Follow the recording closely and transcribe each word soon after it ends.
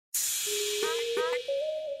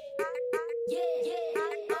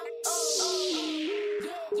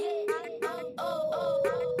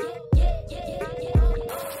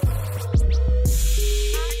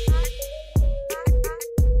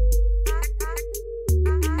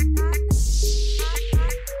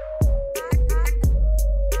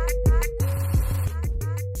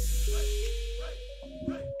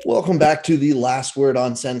Welcome back to the Last Word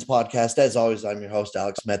on Sens podcast. As always, I'm your host,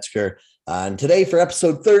 Alex Metzger. And today for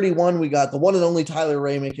episode 31, we got the one and only Tyler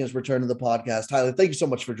Ray making his return to the podcast. Tyler, thank you so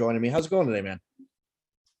much for joining me. How's it going today, man?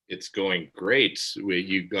 It's going great.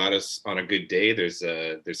 You got us on a good day. There's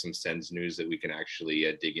some Sens news that we can actually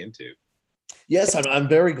dig into. Yes, I'm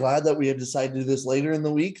very glad that we have decided to do this later in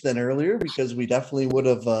the week than earlier, because we definitely would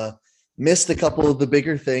have missed a couple of the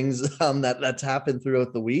bigger things that's happened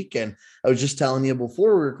throughout the week. And I was just telling you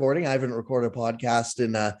before we're recording, I haven't recorded a podcast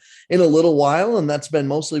in a little while, and that's been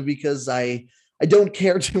mostly because I don't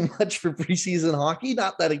care too much for preseason hockey.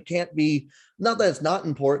 Not that it's not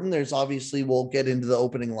important. There's obviously, we'll get into the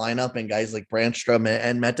opening lineup and guys like Brandstrom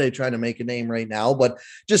and Mete trying to make a name right now. But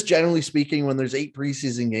just generally speaking, when there's 8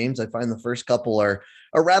 preseason games, I find the first couple are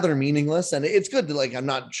rather meaningless. And it's good to, I'm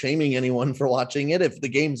not shaming anyone for watching it. If the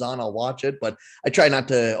game's on, I'll watch it, but I try not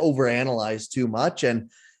to overanalyze too much. And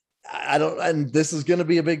and this is going to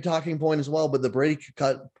be a big talking point as well, but the Brady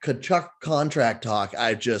Tkachuk contract talk,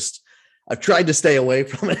 I've tried to stay away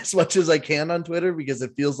from it as much as I can on Twitter, because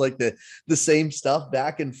it feels like the same stuff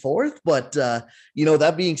back and forth. But,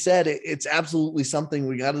 that being said, it's absolutely something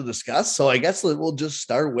we got to discuss. So I guess we'll just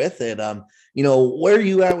start with it. Where are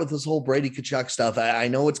you at with this whole Brady Tkachuk stuff? I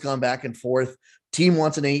know it's gone back and forth. Team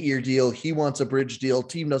wants an 8-year deal. He wants a bridge deal.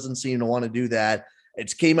 Team doesn't seem to want to do that.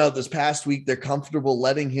 It's came out this past week. They're comfortable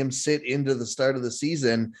letting him sit into the start of the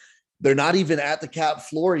season. They're not even at the cap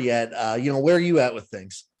floor yet. Where are you at with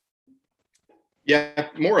things? Yeah,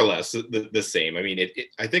 more or less the same. I mean,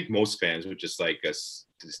 I think most fans would just like us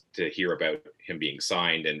to hear about him being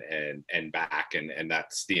signed and back, and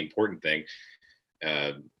that's the important thing.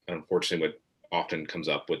 Unfortunately, what often comes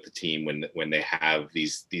up with the team when they have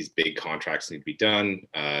these big contracts need to be done,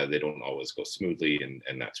 they don't always go smoothly,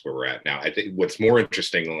 and that's where we're at now. I think what's more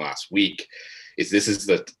interesting than last week is this is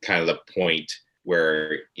the kind of the point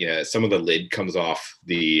where some of the lid comes off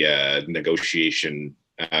the negotiation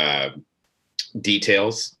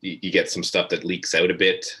details. You get some stuff that leaks out a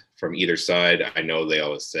bit from either side. I know they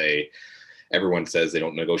always say, everyone says they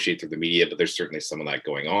don't negotiate through the media, but there's certainly some of that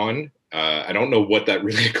going on. I don't know what that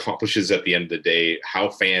really accomplishes at the end of the day. How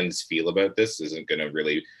fans feel about this isn't going to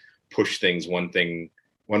really push things one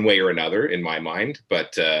way or another in my mind.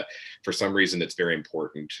 But for some reason, it's very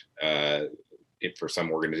important for some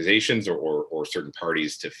organizations or certain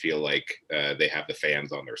parties to feel like they have the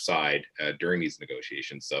fans on their side during these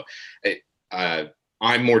negotiations. So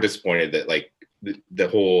I'm more disappointed that the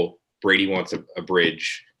whole Brady wants a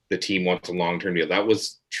bridge, the team wants a long-term deal. That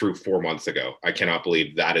was true 4 months ago. I cannot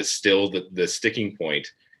believe that is still the sticking point,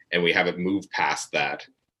 and we haven't moved past that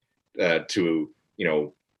to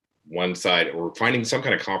one side, or finding some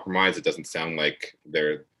kind of compromise. It doesn't sound like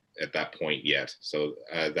they're at that point yet. So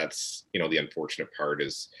that's the unfortunate part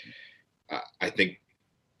is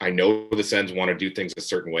I know the Sens want to do things a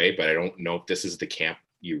certain way, but I don't know if this is the camp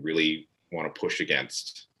you really want to push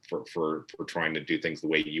against for trying to do things the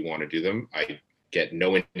way you want to do them. I get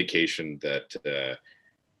no indication that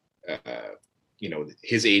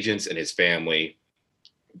his agents and his family,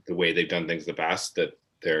 the way they've done things in the past, that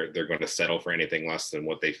they're going to settle for anything less than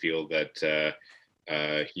what they feel that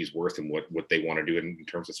he's worth and what they want to do in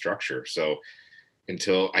terms of structure. So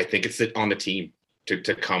until, I think it's on the team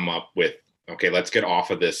to come up with, okay, let's get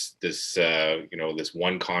off of this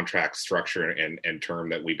one contract structure and term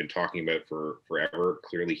that we've been talking about for forever.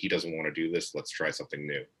 Clearly he doesn't want to do this. Let's try something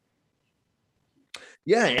new.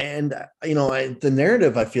 Yeah. And, the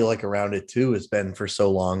narrative I feel like around it too has been for so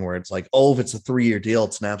long where it's like, oh, if it's a 3-year deal,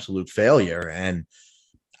 it's an absolute failure. And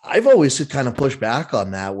I've always kind of pushed back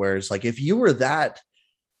on that, where it's like, if you have that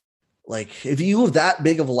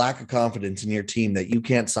big of a lack of confidence in your team that you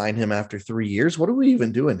can't sign him after 3 years, what are we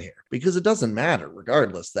even doing here? Because it doesn't matter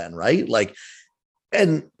regardless then, right?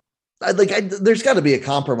 There's got to be a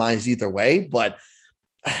compromise either way, but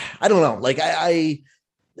I don't know. I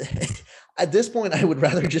at this point, I would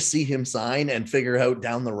rather just see him sign and figure out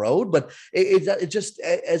down the road. But it just,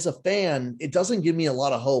 as a fan, it doesn't give me a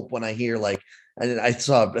lot of hope when I hear and I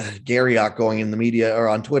saw Gary going in the media or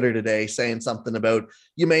on Twitter today saying something about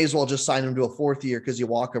you may as well just sign him to a 4th year because you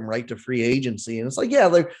walk him right to free agency. And it's like,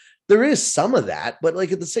 yeah, there is some of that, but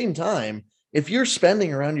at the same time, if you're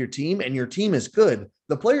spending around your team and your team is good,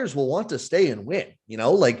 the players will want to stay and win.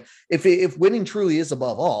 If winning truly is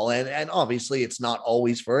above all, and obviously it's not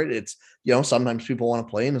always for it. It's, sometimes people want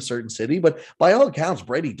to play in a certain city, but by all accounts,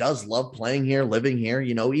 Brady does love playing here, living here,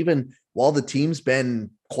 even while the team's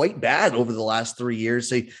been quite bad over the last 3 years.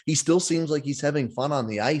 So he still seems like he's having fun on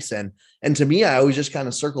the ice. And to me, I always just kind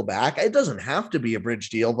of circle back. It doesn't have to be a bridge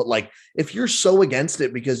deal, but like if you're so against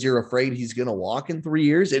it because you're afraid he's going to walk in 3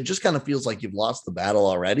 years, it just kind of feels like you've lost the battle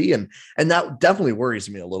already. And that definitely worries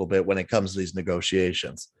me a little bit when it comes to these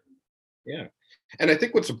negotiations. Yeah. And I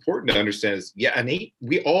think what's important to understand is,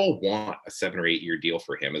 we all want a 7 or 8 year deal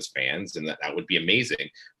for him as fans, and that would be amazing.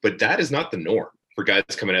 But that is not the norm for guys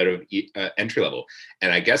coming out of entry level.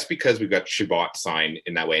 And I guess because we've got Chabot signed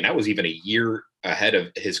in that way, and that was even a year ahead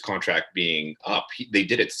of his contract being up, they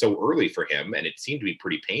did it so early for him, and it seemed to be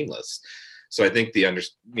pretty painless. So I think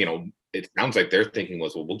it sounds like their thinking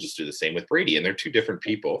was, well, we'll just do the same with Brady, and they're two different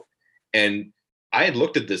people. And I had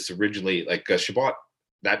looked at this originally, like Chabot.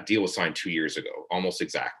 That deal was signed 2 years ago, almost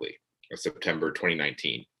exactly, September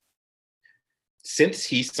 2019. Since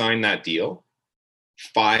he signed that deal,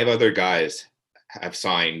 5 other guys have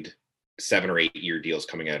signed 7 or 8 year deals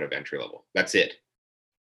coming out of entry level. That's it.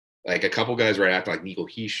 Like a couple guys right after, like Nico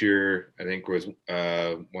Hischier, I think was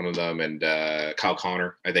one of them, and Kyle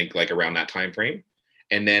Connor, I think like around that time frame.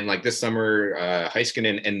 And then like this summer,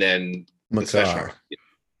 Heiskanen, and then Makar.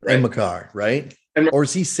 Right? And Makar, right? Or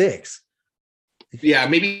is he 6? Yeah,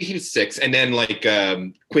 maybe he was 6, and then like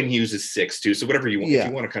Quinn Hughes is 6 too. So whatever you want, if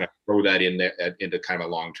you want to kind of throw that in there into kind of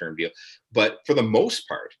a long-term deal. But for the most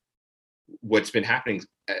part, what's been happening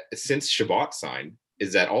since Chabot signed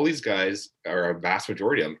is that all these guys, or a vast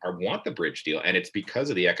majority of them, want the bridge deal, and it's because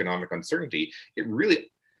of the economic uncertainty. It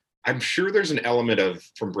really, I'm sure there's an element of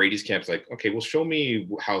from Brady's camp, like, okay, well, show me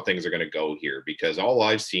how things are going to go here, because all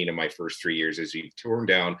I've seen in my first 3 years is you've torn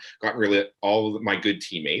down, gotten rid of all of my good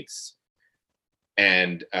teammates,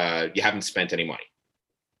 and you haven't spent any money.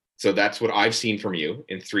 So that's what I've seen from you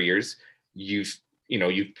in 3 years. You've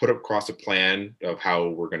put across a plan of how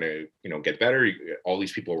we're going to, get better. All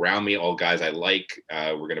these people around me, all guys I like,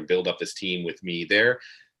 we're going to build up this team with me there.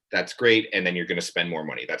 That's great. And then you're going to spend more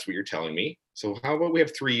money. That's what you're telling me. So how about we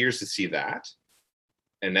have 3 years to see that?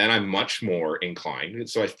 And then I'm much more inclined.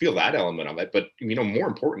 So I feel that element of it. But, more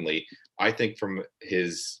importantly, I think from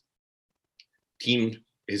his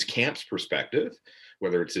camp's perspective,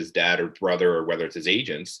 whether it's his dad or brother or whether it's his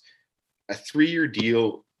agents, a 3 year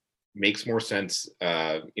deal makes more sense,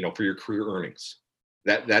 for your career earnings.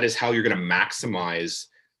 That is how you're going to maximize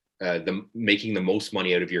making the most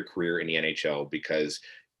money out of your career in the NHL, because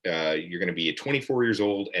you're going to be at 24 years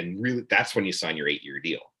old, and really that's when you sign your 8 year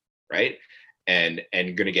deal, right? And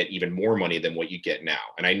you're going to get even more money than what you get now.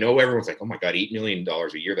 And I know everyone's like, oh my God, $8 million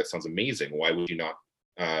a year, that sounds amazing. Why would you not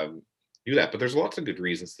do that? But there's lots of good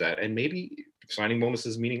reasons to that, and maybe signing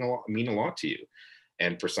bonuses mean a lot to you.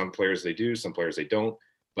 And for some players they do, some players they don't.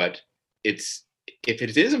 But if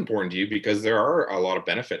it is important to you, because there are a lot of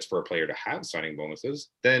benefits for a player to have signing bonuses,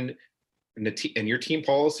 then and your team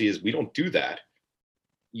policy is we don't do that.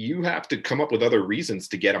 You have to come up with other reasons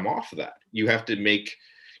to get them off of that. You have to make,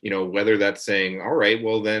 whether that's saying, all right,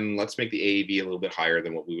 well then let's make the AAV a little bit higher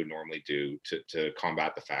than what we would normally do to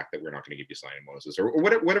combat the fact that we're not going to give you signing bonuses, or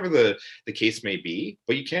whatever the case may be.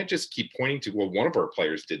 But you can't just keep pointing to, well, one of our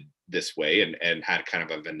players did this way and had kind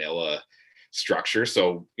of a vanilla structure,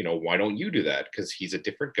 so why don't you do that? Because he's a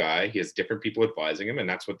different guy, he has different people advising him, and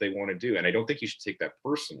that's what they want to do. And I don't think you should take that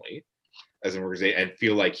personally as an organization and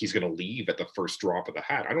feel like he's going to leave at the first drop of the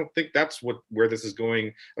hat. I don't think that's where this is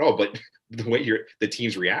going at all. But the way the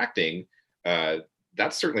team's reacting,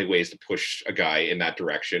 that's certainly ways to push a guy in that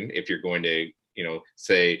direction. If you're going to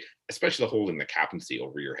say, especially holding the captaincy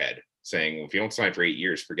over your head, saying, well, if you don't sign for 8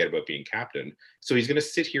 years, forget about being captain. So he's going to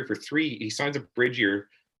sit here for he signs a bridge year,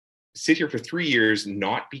 sit here for 3 years,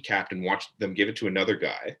 not be captain, watch them give it to another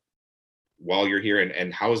guy while you're here.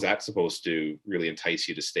 And how is that supposed to really entice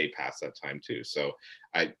you to stay past that time too? So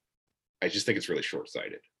I just think it's really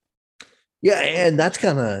short-sighted. Yeah. And that's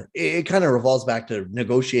kind of revolves back to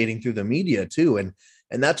negotiating through the media too. And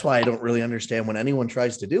that's why I don't really understand when anyone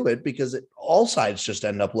tries to do it, because all sides just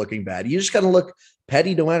end up looking bad. You just got to look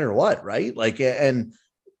petty no matter what. Right. Like, and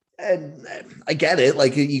I get it.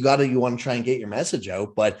 Like you want to try and get your message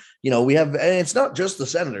out, but we have, and it's not just the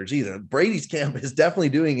Senators either. Brady's camp is definitely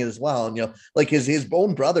doing it as well. And, like his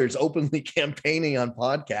own brother's openly campaigning on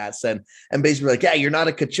podcasts and basically like, yeah, you're not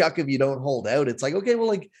a Tkachuk if you don't hold out. It's like, okay, well,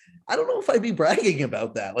 like, I don't know if I'd be bragging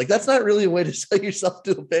about that. Like, that's not really a way to sell yourself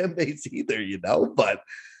to a fan base either, but.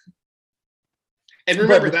 And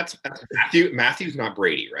remember, that's Matthew. Matthew's not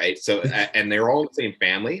Brady, right? So, and they're all the same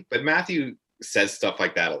family, but Matthew says stuff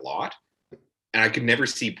like that a lot, and I could never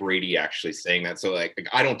see Brady actually saying that. So like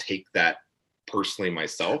I don't take that personally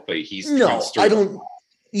myself, but I don't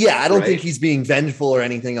think he's being vengeful or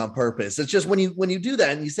anything on purpose. It's just when you do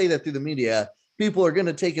that and you say that through the media, people are going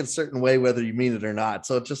to take it a certain way, whether you mean it or not.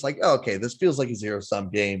 So it's just like, oh, okay, this feels like a zero-sum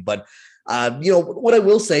game. But what I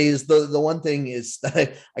will say is the one thing is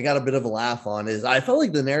that I got a bit of a laugh on is I felt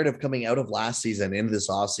like the narrative coming out of last season into this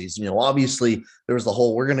offseason, obviously there was the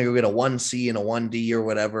whole, we're going to go get a 1C and a 1D or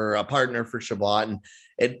whatever, a partner for Chabot. And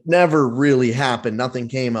it never really happened. Nothing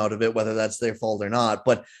came out of it, whether that's their fault or not.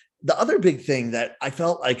 But the other big thing that I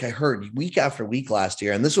felt like I heard week after week last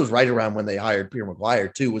year, and this was right around when they hired Pierre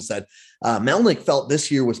McGuire too, was that Melnyk felt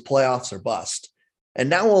this year was playoffs or bust. And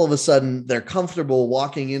now all of a sudden they're comfortable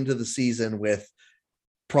walking into the season with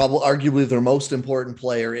probably arguably their most important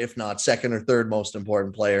player, if not second or third most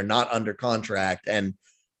important player, not under contract. And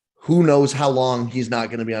who knows how long he's not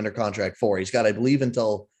going to be under contract for. He's got, I believe,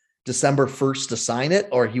 until December 1st to sign it,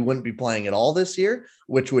 or he wouldn't be playing at all this year,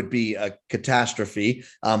 which would be a catastrophe.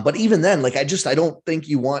 But even then, I don't think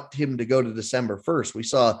you want him to go to December 1st. We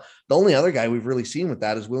saw the only other guy we've really seen with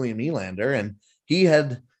that is William Nylander, and he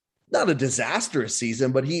had not a disastrous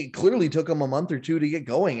season, but he clearly took him a month or two to get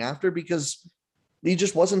going after, because he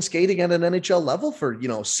just wasn't skating at an NHL level for,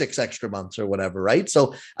 6 extra months or whatever. Right.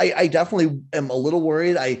 So I definitely am a little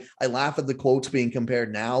worried. I laugh at the quotes being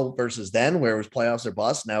compared now versus then, where it was playoffs or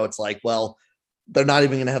bust. Now it's like, well, they're not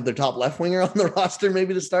even going to have their top left winger on the roster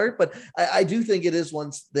maybe to start. But I do think it is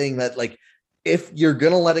one thing that, if you're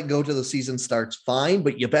going to let it go to the season starts, fine,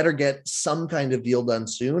 but you better get some kind of deal done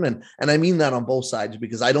soon. And I mean that on both sides,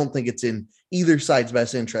 because I don't think it's in either side's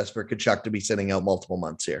best interest for Tkachuk to be sitting out multiple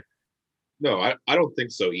months here. No, I don't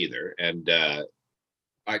think so either. And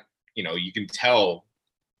you can tell,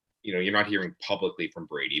 you're not hearing publicly from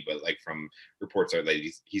Brady, but from reports are that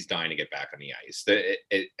he's dying to get back on the ice.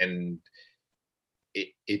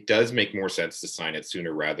 It does make more sense to sign it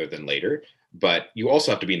sooner rather than later, but you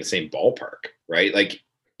also have to be in the same ballpark, right?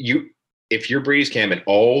 If you're Brady's Cam and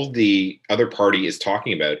all the other party is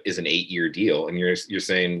talking about is an 8-year deal, and you're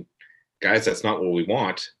saying, guys, that's not what we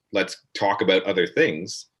want. Let's talk about other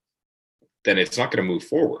things. Then it's not going to move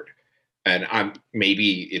forward. And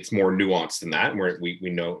maybe it's more nuanced than that, where we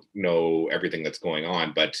know everything that's going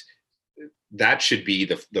on, but that should be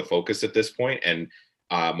the focus at this point. And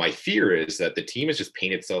my fear is that the team has just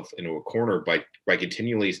painted itself into a corner by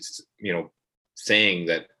continually, saying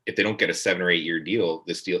that if they don't get a 7 or 8 year deal,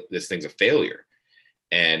 this thing's a failure.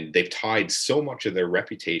 And they've tied so much of their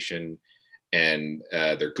reputation and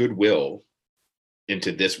their goodwill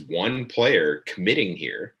into this one player committing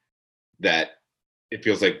here, that it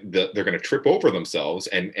feels like they're going to trip over themselves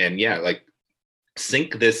and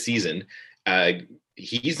sink this season.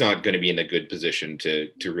 He's not going to be in a good position to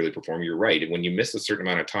really perform. You're right. And when you miss a certain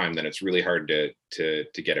amount of time, then it's really hard to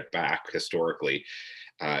get it back historically.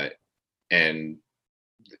 And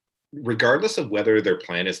regardless of whether their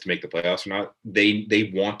plan is to make the playoffs or not,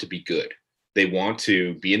 they want to be good. They want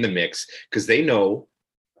to be in the mix, because they know,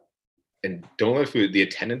 and don't let the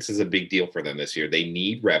attendance is a big deal for them this year. They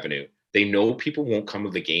need revenue. They know people won't come to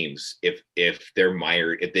the games if they're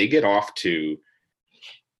mired. If they get off to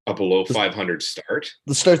a below 500 start,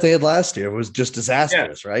 the start they had last year was just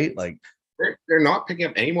disastrous, right? They're not picking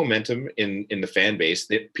up any momentum in the fan base.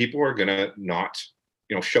 That people are gonna not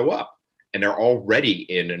show up, and they're already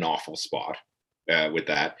in an awful spot with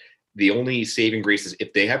that. The only saving grace is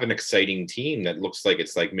if they have an exciting team that looks like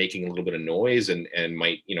it's making a little bit of noise and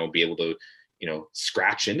might be able to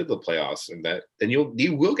scratch into the playoffs, and that then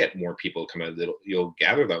you will get more people come out. You'll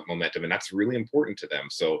gather that momentum, and that's really important to them.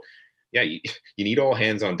 So yeah, you need all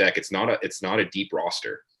hands on deck. It's not a deep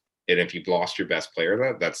roster, and if you've lost your best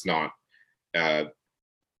player, that's not there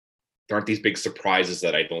aren't these big surprises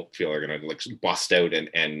that I don't feel are going to bust out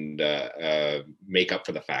and make up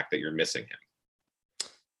for the fact that you're missing him.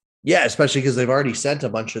 Yeah, especially because they've already sent a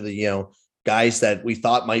bunch of the guys that we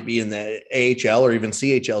thought might be in the AHL or even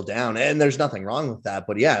CHL down. And there's nothing wrong with that.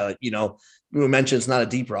 But yeah, we mentioned it's not a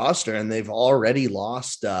deep roster, and they've already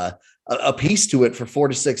lost a piece to it for 4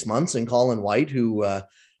 to 6 months in Colin White, who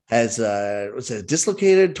has was a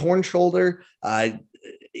dislocated, torn shoulder.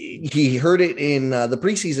 He heard it in the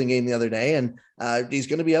preseason game the other day, and he's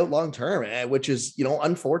going to be out long-term, which is,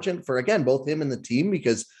 unfortunate for, again, both him and the team,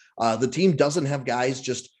 because the team doesn't have guys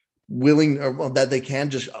just willing or that they can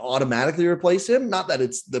just automatically replace him. Not that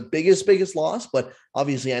it's the biggest loss, but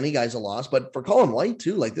obviously any guy's a loss. But for Colin White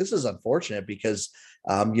too, this is unfortunate, because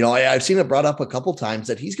I've seen it brought up a couple times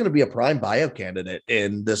that he's going to be a prime buyout candidate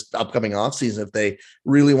in this upcoming offseason if they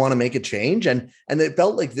really want to make a change. And it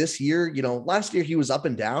felt like this year, last year he was up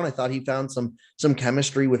and down. I thought he found some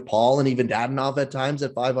chemistry with Paul and even Dadonov at times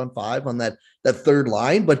at 5-on-5 on that third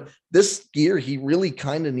line. But this year, he really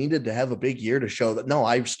kind of needed to have a big year to show that, no,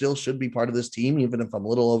 I still should be part of this team, even if I'm a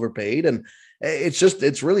little overpaid. And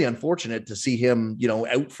it's really unfortunate to see him,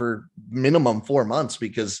 out for minimum 4 months,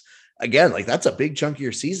 because again, like that's a big chunk of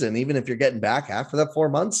your season. Even if you're getting back after that 4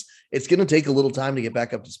 months, it's going to take a little time to get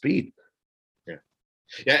back up to speed.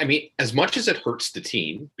 Yeah, I mean, as much as it hurts the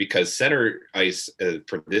team, because center ice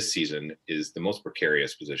for this season is the most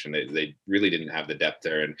precarious position. They really didn't have the depth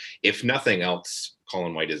there. And if nothing else,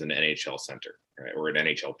 Colin White is an NHL center, right, or an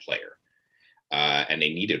NHL player. And they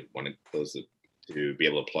needed one of those to be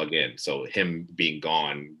able to plug in. So him being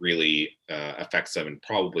gone really affects them and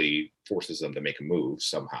probably forces them to make a move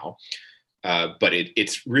somehow. But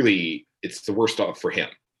it's the worst off for him,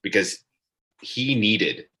 because he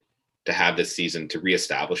needed to have this season to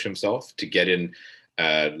reestablish himself, to get in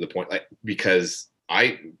the point, because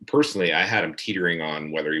I had him teetering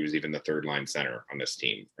on whether he was even the third line center on this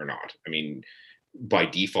team or not. I mean, by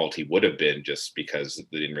default, he would have been, just because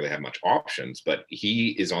they didn't really have much options, but he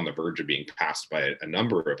is on the verge of being passed by a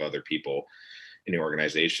number of other people in the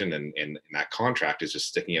organization. And that contract is just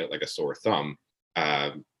sticking out like a sore thumb.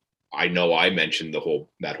 I know I mentioned that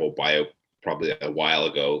whole bio probably a while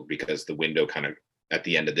ago, because the window kind of at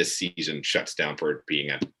the end of this season shuts down for it being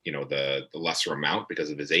at, the lesser amount because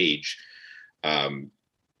of his age.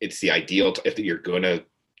 It's the ideal if you're going to,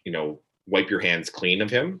 wipe your hands clean of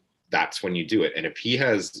him, that's when you do it. And if he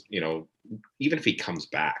has, even if he comes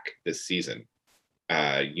back this season,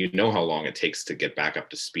 how long it takes to get back up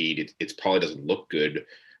to speed. It probably doesn't look good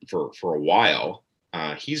for a while.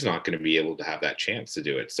 He's not going to be able to have that chance to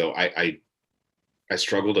do it. So I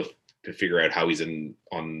struggle to figure out how he's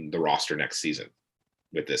on the roster next season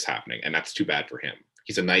with this happening. And that's too bad for him.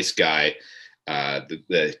 He's a nice guy.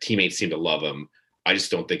 The teammates seem to love him. I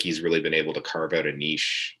just don't think he's really been able to carve out a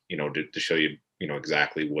niche, to show you,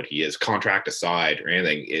 exactly what he is, contract aside or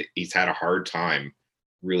anything. He's had a hard time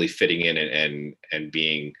really fitting in and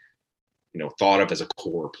being, thought of as a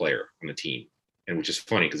core player on the team. And which is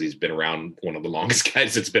funny, because he's been around, one of the longest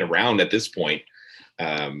guys that's been around at this point.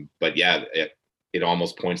 But yeah, it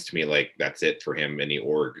almost points to me like that's it for him in the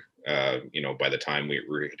org. By the time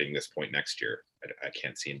we're hitting this point next year, I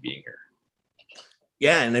can't see him being here.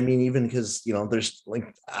 Yeah. And I mean, even because, there's,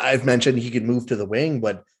 like I've mentioned, he could move to the wing,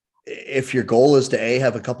 but if your goal is to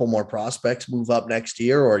have a couple more prospects move up next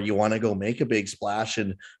year, or you want to go make a big splash,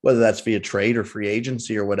 and whether that's via trade or free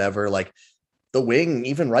agency or whatever, like the wing,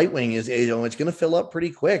 even right wing, is, it's going to fill up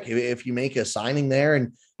pretty quick if you make a signing there.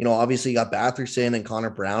 And, obviously you got Batherson and Connor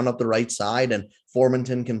Brown up the right side, and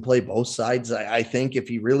Formanton can play both sides, I think, if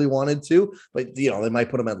he really wanted to, but, they might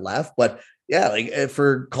put him at left. But yeah, like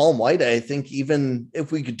for Colin White, I think even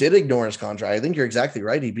if we did ignore his contract, I think you're exactly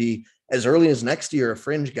right. He'd be as early as next year a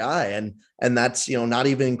fringe guy. And that's, not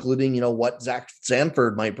even including, what Zach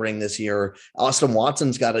Sanford might bring this year. Austin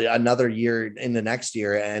Watson's got another year in the next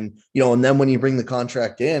year. And, and then when you bring the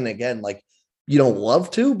contract in again, like, you don't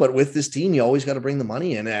love to, but with this team, you always got to bring the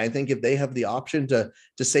money in. And I think if they have the option to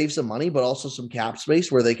save some money, but also some cap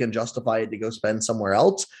space where they can justify it to go spend somewhere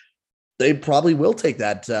else, they probably will take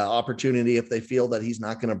that opportunity if they feel that he's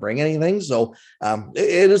not going to bring anything. So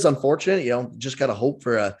it is unfortunate, just got to hope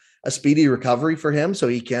for a speedy recovery for him so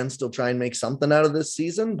he can still try and make something out of this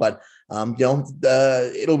season. But,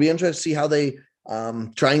 it'll be interesting to see how they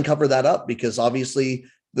try and cover that up, because obviously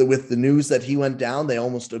with the news that he went down, they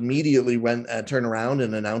almost immediately turn around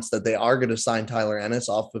and announced that they are going to sign Tyler Ennis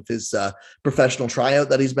off of his professional tryout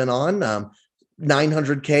that he's been on.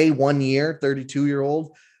 $900K 1 year,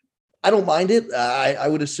 32-year-old. I don't mind it. I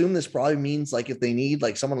would assume this probably means, like, if they need,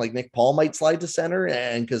 like, someone like Nick Paul might slide to center,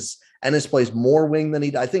 and because Ennis plays more wing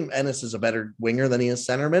than I think Ennis is a better winger than he is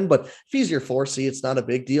centerman, but if he's your 4C, it's not a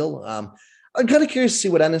big deal. I'm kind of curious to see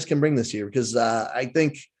what Ennis can bring this year, because I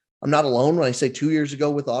think I'm not alone when I say 2 years ago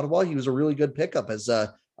with Ottawa, he was a really good pickup as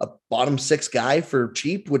a bottom 6 guy for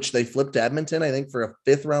cheap, which they flipped to Edmonton, I think, for a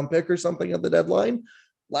 5th round pick or something at the deadline.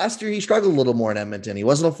 Last year, he struggled a little more in Edmonton. He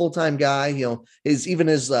wasn't a full-time guy. His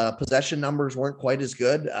possession numbers weren't quite as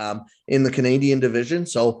good in the Canadian division.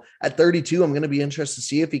 So at 32, I'm going to be interested to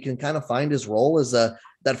see if he can kind of find his role as that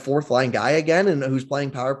 4th line guy again, and who's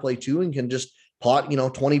playing power play too, and can just pot,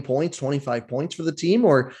 20 points, 25 points for the team,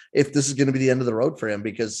 or if this is going to be the end of the road for him,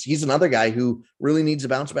 because he's another guy who really needs a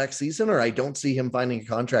bounce back season, or I don't see him finding a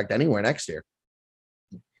contract anywhere next year.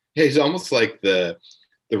 Yeah, he's almost like the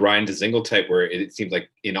the Ryan Dzingel type, where it seems like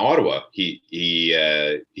in Ottawa he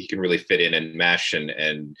can really fit in and mesh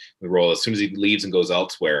and the role. As soon as he leaves and goes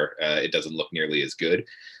elsewhere, it doesn't look nearly as good.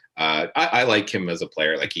 I like him as a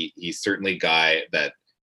player. Like he's certainly a guy that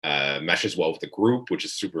meshes well with the group, which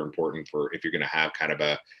is super important for if you're going to have kind of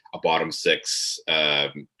a bottom six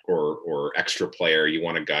or extra player. You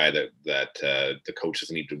want a guy that the coach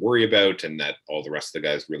doesn't need to worry about, and that all the rest of the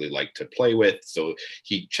guys really like to play with. So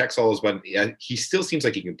he checks all his buttons. He still seems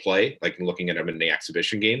like he can play. Like looking at him in the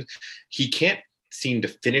exhibition games, he can't seem to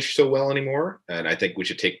finish so well anymore, and I think we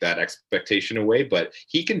should take that expectation away. But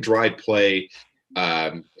he can drive play.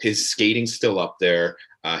 His skating's still up there.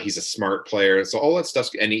 He's a smart player, so all that stuff.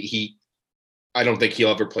 And he I don't think he'll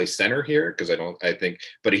ever play center here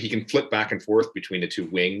but he can flip back and forth between the two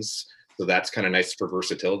wings. So that's kind of nice for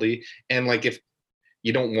versatility. And like, if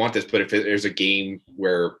you don't want this, but if there's a game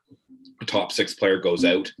where a top six player goes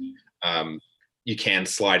out, you can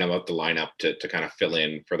slide him up the lineup to kind of fill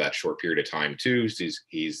in for that short period of time too. So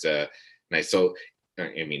he's nice. So,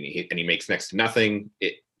 I mean, he makes next to nothing.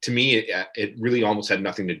 To me, it really almost had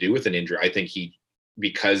nothing to do with an injury. I think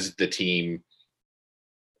because the team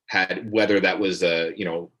had, whether that was in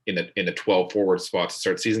the 12 forward spot to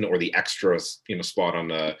start the season or the extra spot on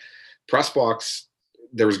the press box,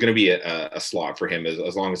 there was going to be a slot for him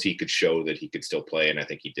as long as he could show that he could still play, and I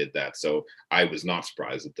think he did that. So I was not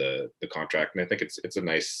surprised at the contract, and I think it's a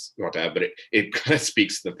nice lot to have. But it kind of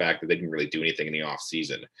speaks to the fact that they didn't really do anything in the off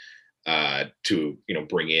season to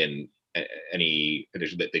bring in any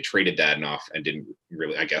addition. That they traded Dadenoff and didn't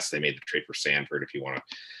really. I guess they made the trade for Sanford, if you want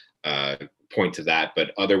to point to that,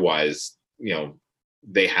 but otherwise,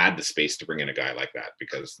 they had the space to bring in a guy like that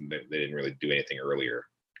because they didn't really do anything earlier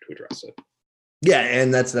to address it. Yeah,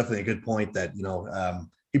 and that's definitely a good point that,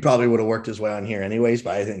 he probably would have worked his way on here anyways,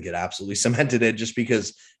 but I think it absolutely cemented it just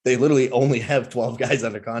because they literally only have 12 guys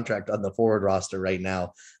under contract on the forward roster right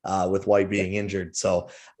now with White being injured. So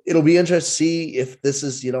it'll be interesting to see if this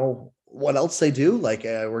is, what else they do. Like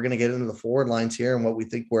we're going to get into the forward lines here and what we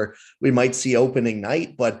think we might see opening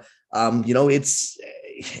night, but it's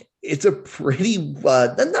a pretty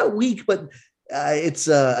not weak, but it's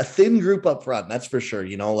a thin group up front. That's for sure.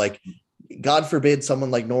 Like God forbid someone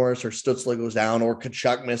like Norris or Stutzla goes down or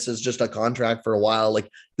Tkachuk misses just a contract for a while. Like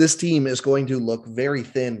this team is going to look very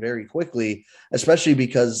thin very quickly, especially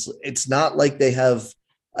because it's not like they have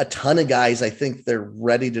a ton of guys. I think they're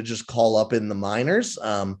ready to just call up in the minors.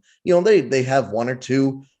 They have one or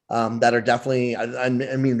two that are definitely, I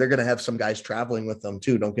mean, they're going to have some guys traveling with them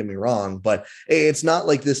too. Don't get me wrong, but it's not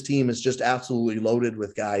like this team is just absolutely loaded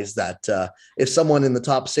with guys that if someone in the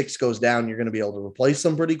top six goes down, you're going to be able to replace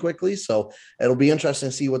them pretty quickly. So it'll be interesting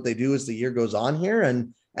to see what they do as the year goes on here.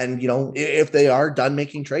 And if they are done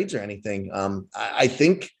making trades or anything, I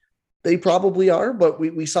think they probably are, but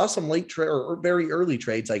we saw some late or very early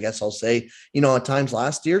trades, I guess I'll say, at times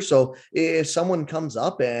last year. So if someone comes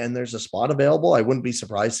up and there's a spot available, I wouldn't be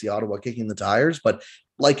surprised to see Ottawa kicking the tires, but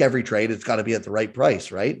like every trade, it's got to be at the right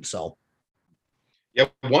price, right? So. Yeah,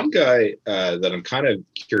 one guy that I'm kind of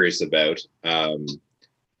curious about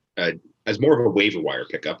as more of a waiver wire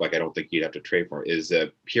pickup, like I don't think you'd have to trade for, is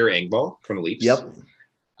Pierre Engvall from the Leafs. Yep.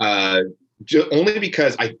 Only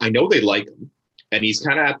because I know they like him. And he's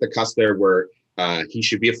kind of at the cusp there where he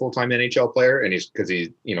should be a full-time NHL player, and because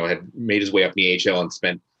he had made his way up in the AHL and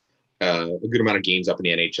spent a good amount of games up in the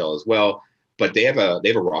NHL as well. But they have a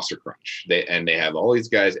roster crunch. They have all these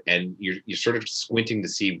guys, and you're sort of squinting to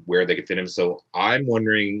see where they could fit him. So I'm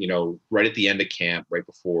wondering, right at the end of camp, right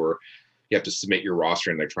before you have to submit your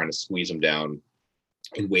roster, and they're trying to squeeze them down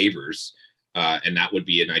in waivers, and that would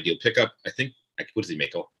be an ideal pickup. I think. What does he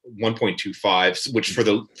make? 1.25, which for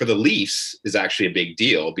the Leafs is actually a big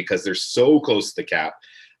deal because they're so close to the cap.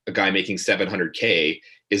 A guy making $700K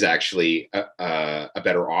is actually a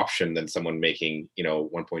better option than someone making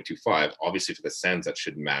 1.25. Obviously, for the Sens, that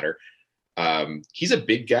shouldn't matter. He's a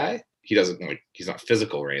big guy. He's not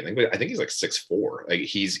physical or anything, but I think he's like 6'4". Like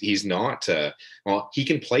he's not. He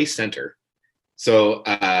can play center. So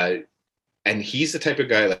and he's the type of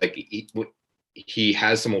guy like. He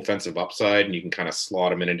has some offensive upside, and you can kind of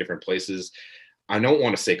slot him in different places. I don't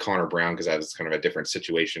want to say Connor Brown because that was kind of a different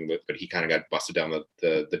situation, but he kind of got busted down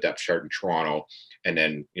the depth chart in Toronto, and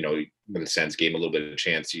then when the Sens gave him a little bit of a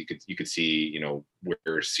chance, you could see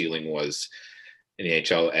where his ceiling was in the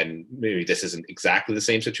NHL, and maybe this isn't exactly the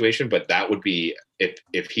same situation, but that would be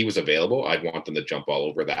if he was available, I'd want them to jump all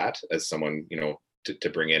over that as someone to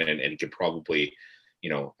bring in, and he could probably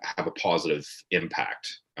have a positive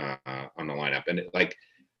impact on the lineup. And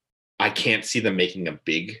I can't see them making a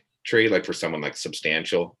big trade, like for someone like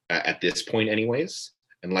substantial at this point anyways.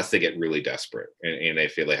 unless they get really desperate and they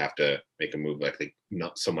feel they have to make a move, like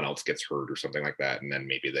someone else gets hurt or something like that, and then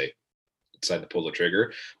maybe they decide to pull the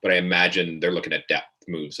trigger. But I imagine they're looking at depth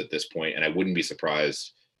moves at this point, and I wouldn't be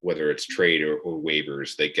surprised whether it's trade or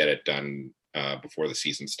waivers, they get it done before the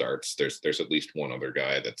season starts. There's at least one other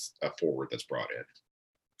guy that's a forward that's brought in.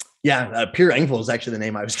 Yeah, Pierre Engvall is actually the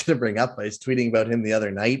name I was going to bring up. I was tweeting about him the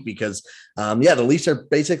other night because, the Leafs are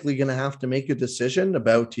basically going to have to make a decision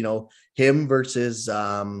about, him versus,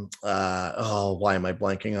 why am I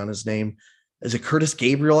blanking on his name? Is it Curtis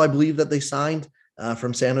Gabriel, I believe, that they signed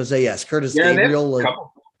from San Jose? Yes, Curtis Gabriel.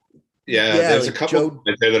 There's a couple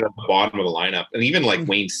that are at the bottom of the lineup. And even like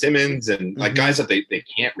Wayne Simmons and like guys that they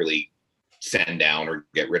can't really send down or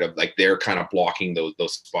get rid of. Like they're kind of blocking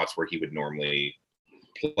those spots where he would normally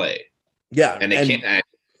play. Yeah. And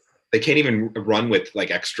they can't even run with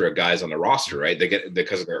like extra guys on the roster, right?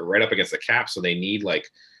 Because they're right up against the cap. So they need like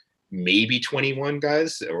maybe 21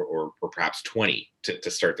 guys or perhaps 20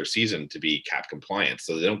 to start their season to be cap compliant.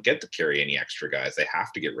 So they don't get to carry any extra guys. They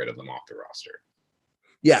have to get rid of them off the roster.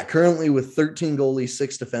 Yeah, currently with 13 goalies,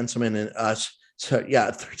 6 defensemen, and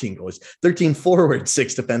 13 goalies, 13 forwards,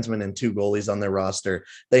 6 defensemen, and 2 goalies on their roster.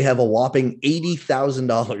 They have a whopping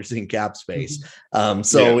 $80,000 in cap space.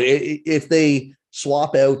 If they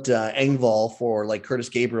swap out Engvall for like Curtis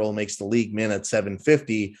Gabriel makes the league min at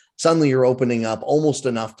 $750, suddenly you're opening up almost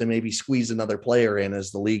enough to maybe squeeze another player in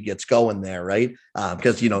as the league gets going there, right?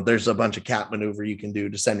 Because, there's a bunch of cap maneuver you can do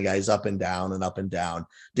to send guys up and down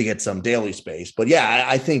to get some daily space. But yeah,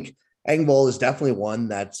 I think Engvall is definitely one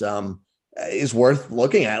that is worth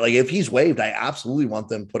looking at. Like if he's waived, I absolutely want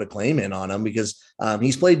them to put a claim in on him because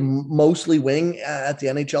he's played mostly wing at the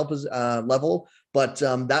NHL level. But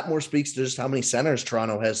that more speaks to just how many centers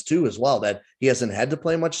Toronto has too, as well, that he hasn't had to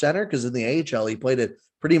play much center because in the AHL, he played it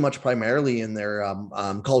pretty much primarily in their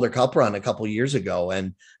Calder Cup run a couple of years ago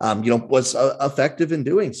and, was effective in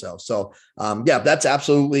doing so. So, that's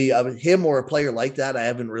absolutely him or a player like that. I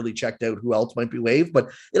haven't really checked out who else might be waived, but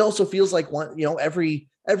it also feels like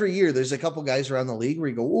every year there's a couple guys around the league where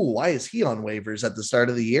you go, oh, why is he on waivers at the start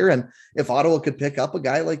of the year? And if Ottawa could pick up a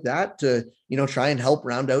guy like that to, try and help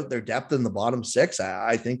round out their depth in the bottom 6,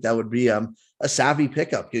 I think that would be a savvy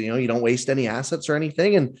pickup. You don't waste any assets or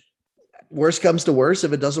anything. And worst comes to worst,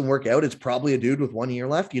 if it doesn't work out, it's probably a dude with 1 year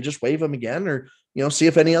left. You just waive him again or, see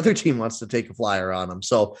if any other team wants to take a flyer on him.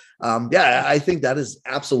 So, I think that is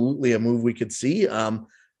absolutely a move we could see.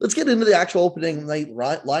 Let's get into the actual opening night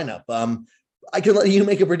lineup. I can let you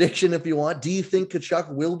make a prediction if you want. Do you think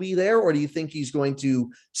Tkachuk will be there, or do you think he's going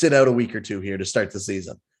to sit out a week or two here to start the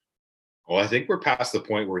season? Well, I think we're past the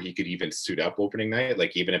point where he could even suit up opening night.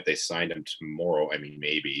 Like even if they signed him tomorrow, I mean,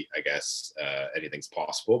 maybe, I guess anything's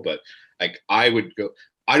possible. But like I would go,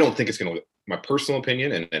 I don't think it's going to, my personal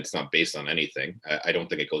opinion, and it's not based on anything. I don't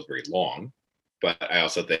think it goes very long. But I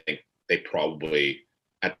also think they probably,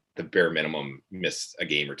 at the bare minimum, miss a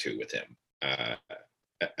game or two with him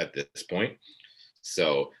at this point.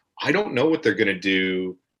 So I don't know what they're going to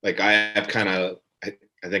do. Like I have kind of,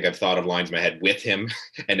 I think I've thought of lines in my head with him,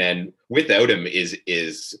 and then without him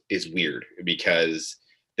is weird because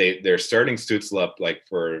they're starting Stützle up like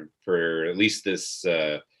for at least this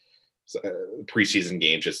preseason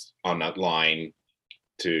game just on that line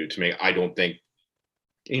to make. I don't think,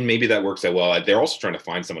 and maybe that works out well. They're also trying to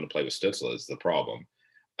find someone to play with Stützle is the problem.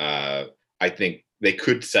 I think they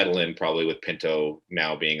could settle in probably with Pinto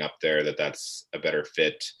now being up there. That's a better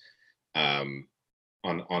fit.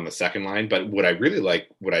 On the second line. But what I really like,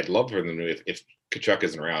 what I'd love for them to do if Tkachuk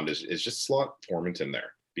isn't around is just slot Formenton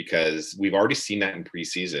there, because we've already seen that in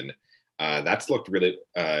preseason. That's looked really,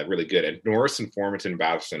 really good. And Norris and Formenton and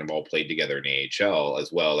Batherson have all played together in AHL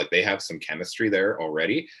as well. Like they have some chemistry there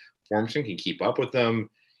already. Formenton can keep up with them.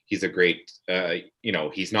 He's a great,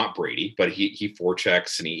 he's not Brady, but he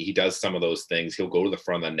forechecks and he does some of those things. He'll go to the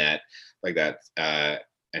front of the net like that.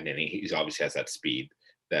 And then he obviously has that speed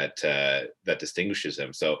that distinguishes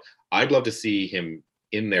him. So I'd love to see him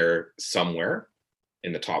in there somewhere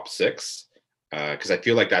in the top 6 because I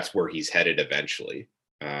feel like that's where he's headed eventually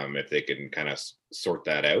if they can kind of sort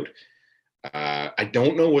that out. I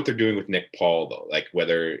don't know what they're doing with Nick Paul though, like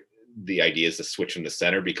whether the idea is to switch him to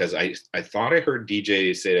center, because I thought I heard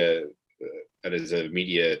DJ say that as a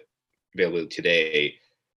media available today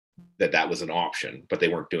that was an option, but they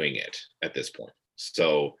weren't doing it at this point.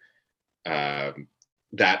 So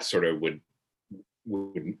that sort of would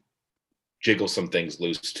jiggle some things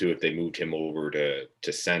loose too if they moved him over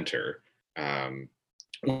to center,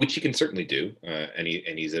 which he can certainly do. And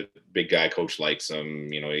he's a big guy. Coach likes him.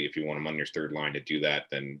 If you want him on your third line to do that,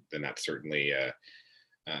 then that's certainly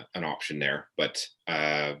an option there. But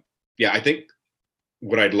I think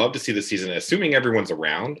what I'd love to see this season, assuming everyone's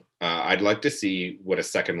around, I'd like to see what a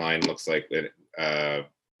second line looks like,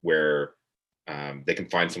 where they can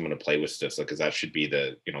find someone to play with Stützle, because that should be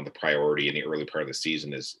the priority in the early part of the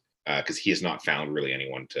season, is because he has not found really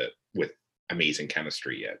anyone with amazing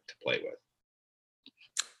chemistry yet to play with.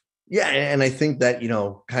 Yeah, and I think that,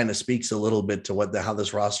 kind of speaks a little bit to how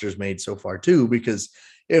this roster is made so far too, because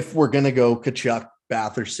if we're going to go Tkachuk,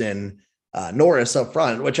 Batherson, Norris up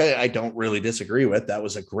front, which I don't really disagree with, that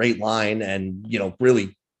was a great line and,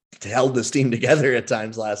 really held this team together at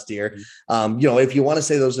times last year. If you want to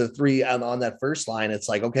say those are three on that first line, it's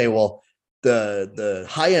like, okay, well, the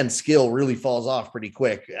high end skill really falls off pretty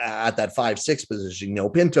quick at that 5-6 position.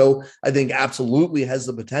 Pinto, I think, absolutely has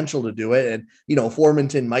the potential to do it, and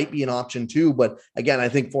Formenton might be an option too. But again, I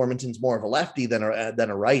think Formenton's more of a lefty than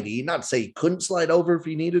a righty. Not to say he couldn't slide over if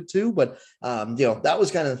he needed to, but that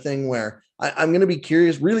was kind of the thing where I'm going to be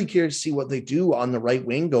really curious to see what they do on the right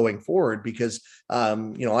wing going forward, because,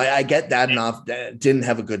 I get Dadonov didn't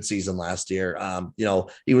have a good season last year.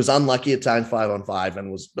 He was unlucky at times 5-on-5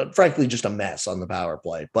 and was frankly just a mess on the power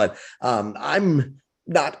play. But I'm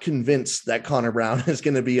not convinced that Connor Brown is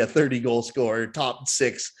going to be a 30-goal scorer, top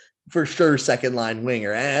 6 for sure, second line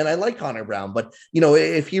winger. And I like Connor Brown, but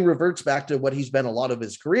if he reverts back to what he's been a lot of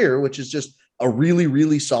his career, which is just a really,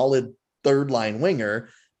 really solid third line winger,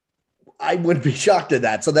 I wouldn't be shocked at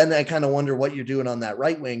that. So then I kind of wonder what you're doing on that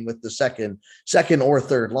right wing with the second or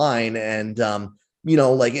third line. And,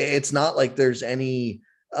 it's not like there's any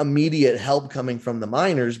immediate help coming from the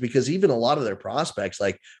minors, because even a lot of their prospects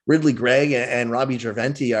like Ridley Gregg and Robbie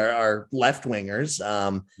Gerventi are left wingers.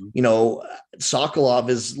 Sokolov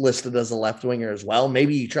is listed as a left winger as well.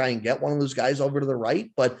 Maybe you try and get one of those guys over to the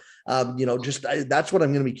right, but that's what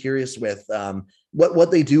I'm going to be curious with.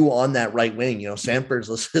 What they do on that right wing. Sanford's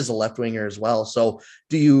is a left winger as well. So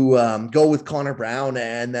do you go with Connor Brown,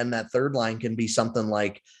 and then that third line can be something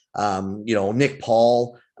like, Nick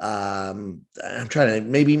Paul? I'm trying to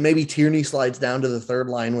maybe Tierney slides down to the third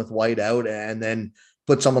line with White out, and then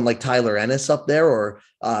put someone like Tyler Ennis up there, or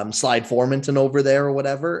slide Formenton over there or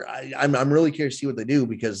whatever. I'm really curious to see what they do,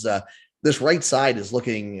 because this right side is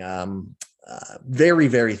looking very,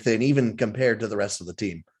 very thin, even compared to the rest of the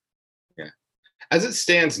team. As it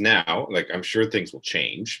stands now, I'm sure things will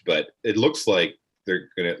change, but it looks like they're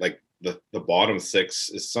gonna the bottom 6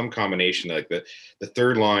 is some combination, like the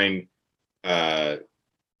third line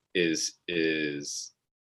is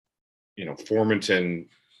Formenton,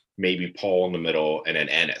 maybe Paul in the middle, and then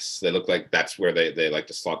Ennis. They look like that's where they like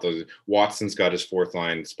to slot those. Watson's got his fourth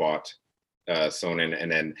line spot sewn in,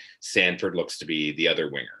 and then Sanford looks to be the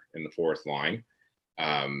other winger in the fourth line.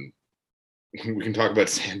 We can talk about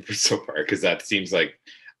Sanford so far, because that seems like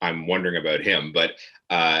I'm wondering about him. But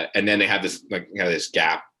and then they have this this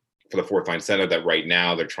gap for the fourth line center that right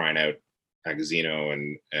now they're trying out Agazino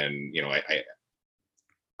and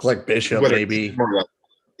Clark Bishop maybe.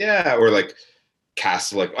 Or like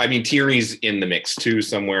Castle. Tierney's in the mix too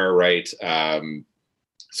somewhere, right?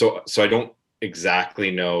 So I don't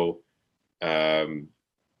exactly know how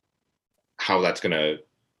that's going to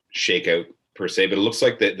shake out per se, but it looks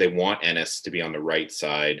like they want Ennis to be on the right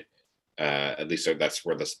side. At least that's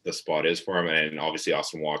where the spot is for him. And obviously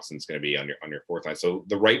Austin Watson's going to be on your fourth line. So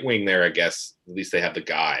the right wing there, I guess, at least they have the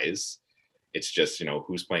guys. It's just,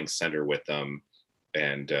 who's playing center with them,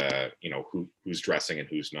 and who's dressing and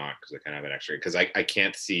who's not, because I kind of have an extra, because I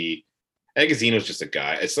can't see Agazino's just a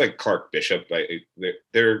guy. It's like Clark Bishop.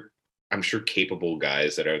 They're I'm sure capable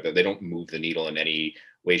guys that they don't move the needle in any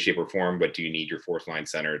way, shape, or form. But do you need your fourth line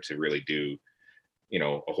center to really do,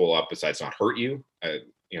 a whole lot besides not hurt you?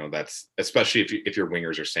 That's especially if your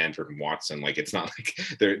wingers are Sanford and Watson. It's not like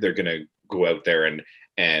they're gonna go out there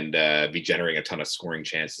and be generating a ton of scoring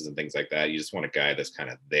chances and things like that. You just want a guy that's kind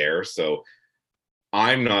of there. So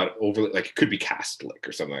I'm not overly it could be Kastelic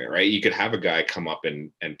or something, right? You could have a guy come up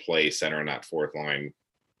and play center on that fourth line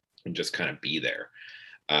and just kind of be there.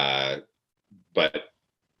 But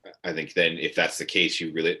I think then if that's the case,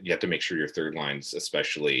 you have to make sure your third line's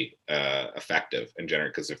especially effective and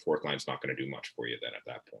generate, because the fourth line's not going to do much for you then at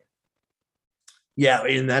that point. Yeah,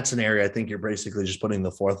 in that scenario, I think you're basically just putting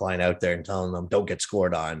the fourth line out there and telling them, don't get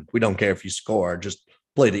scored on. We don't care if you score, just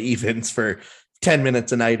play the evens for 10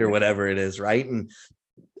 minutes a night or whatever it is, right? And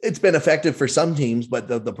it's been effective for some teams, but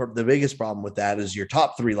the biggest problem with that is your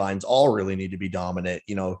top 3 lines all really need to be dominant.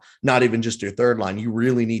 Not even just your third line. You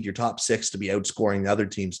really need your top 6 to be outscoring the other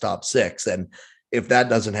team's top 6. And if that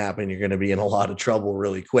doesn't happen, you're going to be in a lot of trouble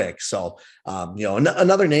really quick. So,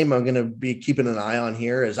 another name I'm going to be keeping an eye on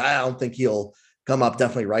here is, I don't think he'll come up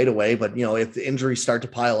definitely right away, but if the injuries start to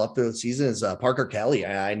pile up through the season, is Parker Kelly.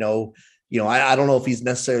 I know I don't know if he's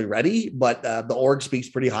necessarily ready, but the org speaks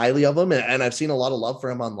pretty highly of him. And I've seen a lot of love for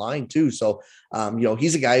him online too. So,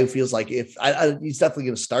 he's a guy who feels like he's definitely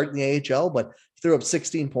going to start in the AHL, but he threw up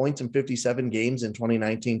 16 points in 57 games in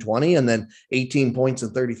 2019-20, and then 18 points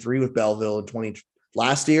in 33 with Belleville in 20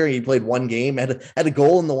 last year. He played one game, had a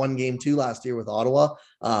goal in the one game too last year with Ottawa.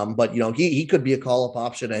 But he could be a call-up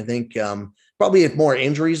option, I think. Probably if more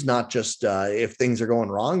injuries, not just if things are going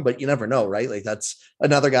wrong, but you never know, right? Like that's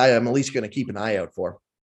another guy I'm at least going to keep an eye out for.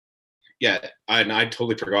 Yeah, I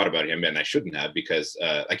totally forgot about him, and I shouldn't have, because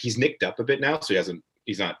he's nicked up a bit now, so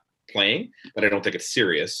he's not playing, but I don't think it's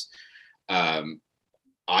serious. I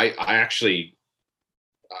actually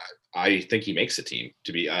I think he makes a team.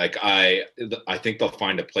 To be like, I think they'll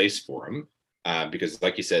find a place for him because,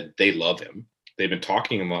 like you said, they love him. They've been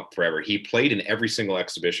talking him up forever. He played in every single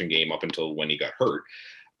exhibition game up until when he got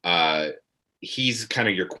hurt. He's kind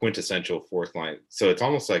of your quintessential fourth line. So it's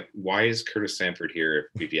almost like, why is Curtis Sanford here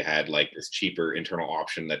if you had like this cheaper internal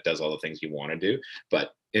option that does all the things you want to do?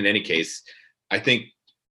 But in any case, I think,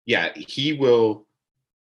 yeah, he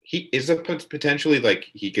is potentially like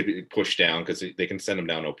he could be pushed down because they can send him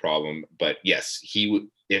down, no problem. But yes, he would,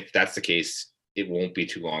 if that's the case, it won't be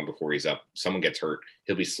too long before he's up. Someone gets hurt,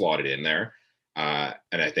 he'll be slotted in there.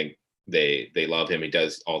 And I think they love him. He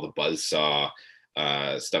does all the buzzsaw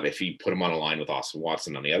stuff. If you put him on a line with Austin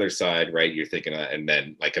Watson on the other side, right, you're thinking and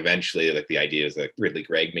then like eventually like the idea is that Ridley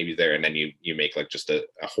Gregg maybe there, and then you make like just a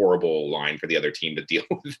horrible line for the other team to deal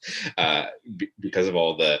with because of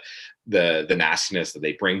all the nastiness that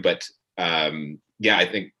they bring. But yeah, I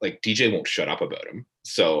think like DJ won't shut up about him,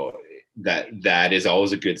 so that is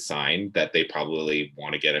always a good sign that they probably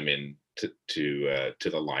want to get him in to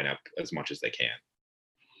the lineup as much as they can.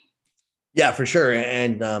 Yeah, for sure.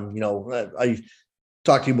 And I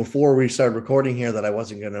talked to you before we started recording here that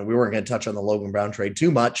we weren't going to touch on the Logan Brown trade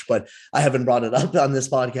too much, but I haven't brought it up on this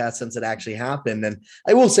podcast since it actually happened. And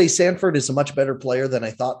I will say Sanford is a much better player than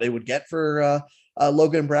I thought they would get for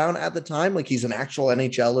Logan Brown at the time. Like he's an actual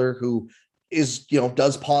NHLer who is,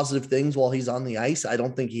 does positive things while he's on the ice. I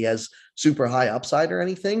don't think he has super high upside or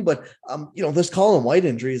anything, but this Colin White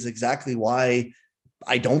injury is exactly why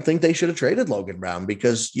I don't think they should have traded Logan Brown,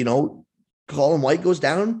 because, Colin White goes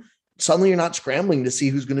down, suddenly you're not scrambling to see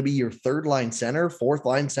who's going to be your third line center, fourth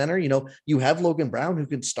line center. You have Logan Brown who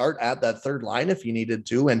can start at that third line if you needed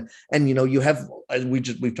to. And you have,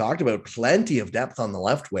 we've talked about plenty of depth on the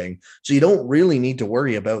left wing. So you don't really need to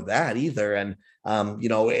worry about that either. And,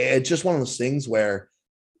 it's just one of those things where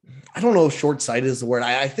I don't know if short-sighted is the word.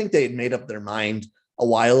 I think they had made up their mind a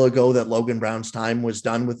while ago that Logan Brown's time was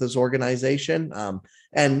done with this organization.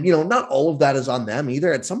 And not all of that is on them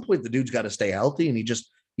either. At some point, the dude's got to stay healthy, and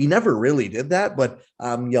he never really did that. But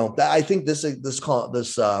I think this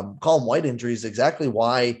Colin White injury is exactly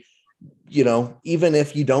why, even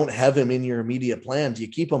if you don't have him in your immediate plans, you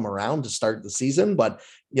keep him around to start the season. But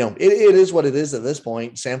it is what it is at this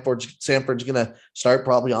point. Sanford's going to start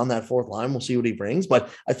probably on that fourth line. We'll see what he brings, but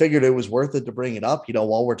I figured it was worth it to bring it up,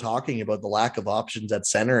 while we're talking about the lack of options at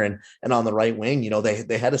center and on the right wing.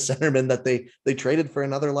 They had a centerman that they traded for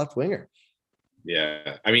another left winger.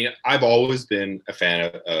 Yeah. I mean, I've always been a fan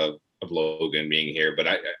of Logan being here, but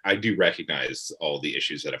I do recognize all the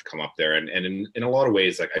issues that have come up there. And in a lot of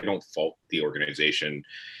ways, like I don't fault the organization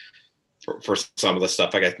for some of the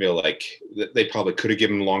stuff. Like I feel like they probably could have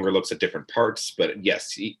given longer looks at different parts, but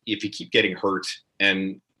yes, if you keep getting hurt,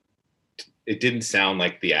 and it didn't sound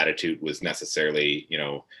like the attitude was necessarily,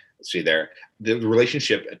 see there, the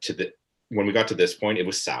relationship when we got to this point, it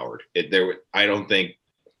was soured. I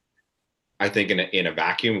think in a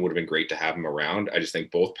vacuum, it would have been great to have him around. I just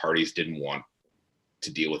think both parties didn't want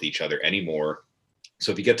to deal with each other anymore.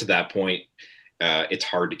 So if you get to that point, it's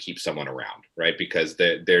hard to keep someone around, right? Because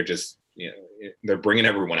they're just, they're bringing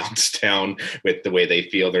everyone else down with the way they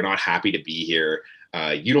feel. They're not happy to be here.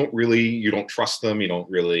 You don't trust them. You don't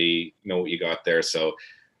really know what you got there. So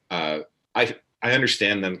I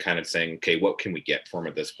understand them kind of saying, okay, what can we get for him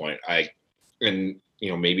at this point?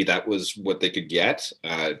 Maybe that was what they could get.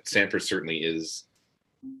 Sanford certainly is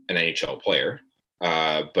an NHL player.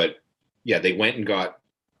 But yeah, they went and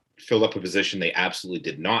filled up a position they absolutely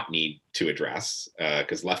did not need to address,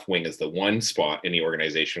 because left wing is the one spot in the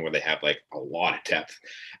organization where they have like a lot of depth,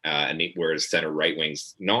 whereas center right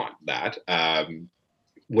wing's not that.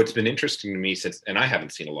 What's been interesting to me and I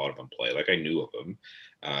haven't seen a lot of them play, like I knew of him.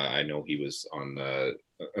 I know he was on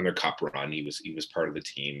their cup run. He was part of the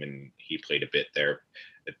team and he played a bit there.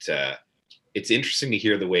 It's interesting to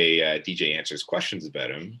hear the way DJ answers questions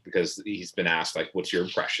about him, because he's been asked like, what's your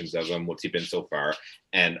impressions of him? What's he been so far?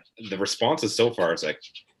 And the responses so far is like,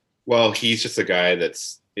 well, he's just a guy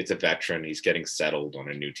that's it's a veteran. He's getting settled on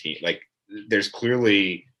a new team. Like there's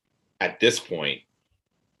clearly at this point,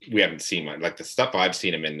 we haven't seen much. Like the stuff I've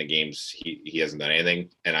seen him in the games, he hasn't done anything.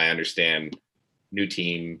 And I understand new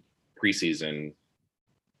team preseason,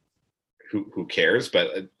 who cares?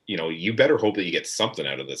 But you better hope that you get something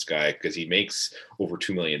out of this guy because he makes over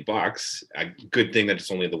 $2 million. A good thing that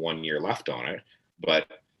it's only the 1 year left on it. But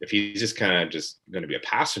if he's just kind of just going to be a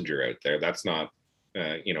passenger out there, that's not,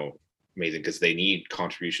 amazing because they need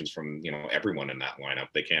contributions from, everyone in that lineup.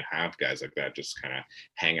 They can't have guys like that just kind of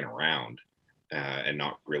hanging around and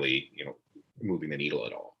not really, moving the needle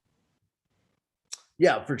at all.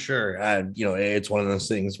 Yeah, for sure. And, it's one of those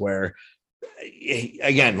things where,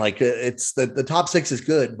 again, like it's the top six is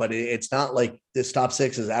good, but it's not like this top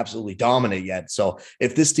six is absolutely dominant yet. So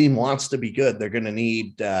if this team wants to be good, they're going to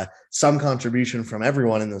need some contribution from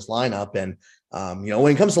everyone in this lineup. And,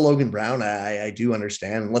 when it comes to Logan Brown, I do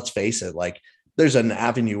understand. And let's face it, like there's an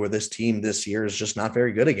avenue where this team this year is just not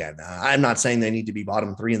very good again. I'm not saying they need to be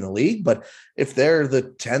bottom 3 in the league, but if they're the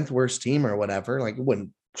 10th worst team or whatever, like it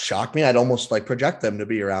wouldn't shock me. I'd almost like project them to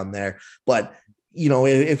be around there. But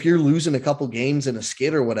if you're losing a couple games in a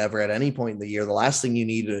skid or whatever at any point in the year, the last thing you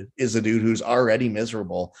need is a dude who's already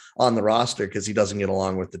miserable on the roster because he doesn't get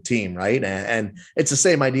along with the team, right? And it's the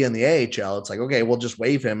same idea in the AHL. It's like, okay, we'll just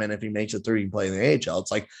waive him, and if he makes it through, he can play in the AHL.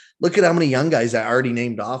 It's like, look at how many young guys that already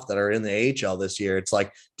named off that are in the AHL this year. It's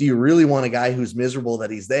like, do you really want a guy who's miserable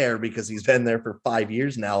that he's there because he's been there for 5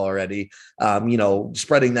 years now already,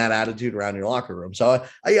 spreading that attitude around your locker room? So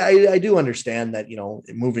I do understand that,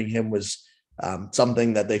 moving him was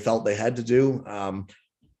something that they felt they had to do.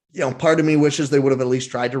 Part of me wishes they would have at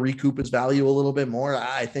least tried to recoup his value a little bit more.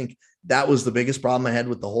 I think that was the biggest problem I had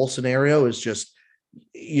with the whole scenario is just,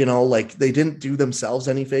 like they didn't do themselves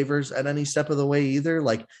any favors at any step of the way either.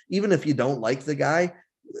 Like, even if you don't like the guy,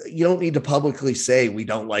 you don't need to publicly say we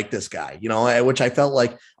don't like this guy, which I felt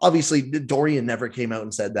like obviously Dorian never came out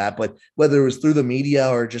and said that, but whether it was through the media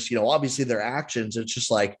or just, obviously their actions, it's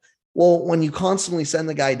just like, well, when you constantly send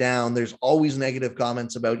the guy down, there's always negative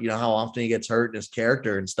comments about, how often he gets hurt and his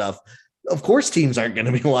character and stuff. Of course, teams aren't going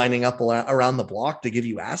to be lining up around the block to give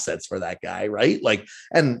you assets for that guy, right? Like,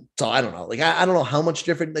 and so I don't know, like, I don't know how much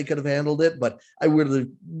different they could have handled it, but I would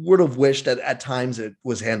have wished that at times it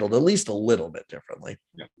was handled at least a little bit differently.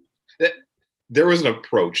 Yeah. There was an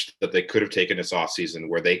approach that they could have taken this offseason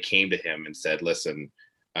where they came to him and said, listen,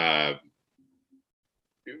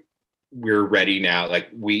 we're ready now. Like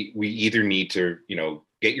we either need to,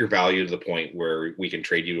 get your value to the point where we can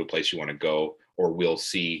trade you to a place you want to go, or we'll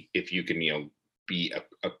see if you can, be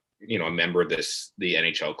a member of the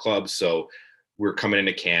NHL club. So we're coming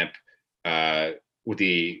into camp with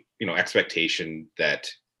the, expectation that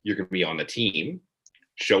you're going to be on the team.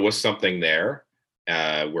 Show us something there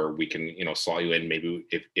where we can, slot you in. Maybe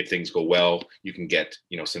if things go well, you can get,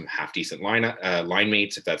 some half decent line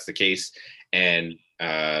mates if that's the case. And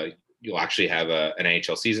you'll actually have an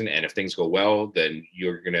NHL season. And if things go well, then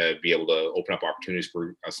you're going to be able to open up opportunities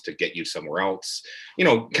for us to get you somewhere else,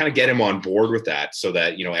 kind of get him on board with that so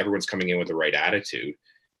that, everyone's coming in with the right attitude.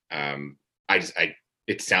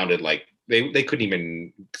 It sounded like they couldn't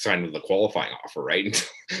even sign with the qualifying offer, right?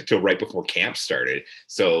 Until right before camp started.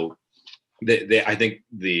 So I think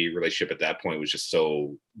the relationship at that point was just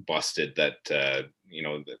so busted that,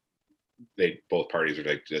 both parties were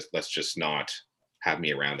like, let's just not have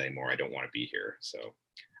me around anymore. I don't want to be here. So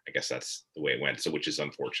I guess that's the way it went. So, which is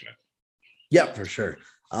unfortunate. Yeah, for sure.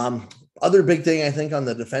 Other big thing, I think on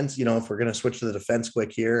the defense, if we're going to switch to the defense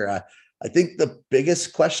quick here, I think the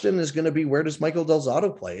biggest question is going to be, where does Michael Del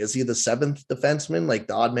Zotto play? Is he the 7th defenseman, like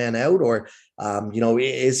the odd man out, or,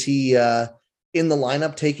 is he in the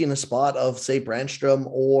lineup taking a spot of, say, Brandstrom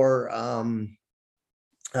or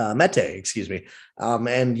Mete, excuse me.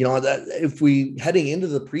 And that if we heading into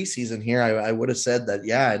the preseason here, I would have said that,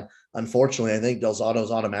 yeah, unfortunately, I think Del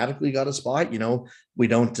Zotto's automatically got a spot. We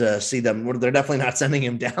don't see them. They're definitely not sending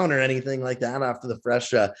him down or anything like that after the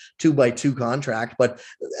fresh 2x2 contract. But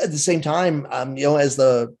at the same time, as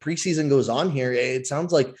the preseason goes on here, it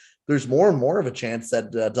sounds like there's more and more of a chance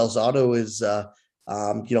that Del Zotto is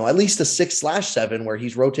at least a 6/7 where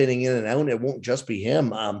he's rotating in and out. It won't just be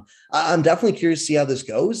him. I'm definitely curious to see how this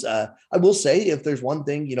goes. I will say, if there's one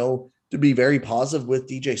thing, to be very positive with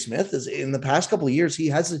DJ Smith, is in the past couple of years,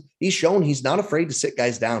 he's shown he's not afraid to sit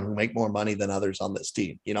guys down who make more money than others on this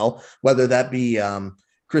team, whether that be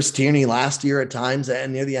Chris Tierney last year at times,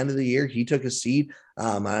 and near the end of the year, he took a seat.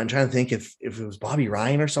 I'm trying to think if it was Bobby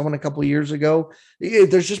Ryan or someone a couple of years ago.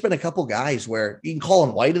 There's just been a couple guys where you can call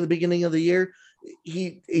him White at the beginning of the year.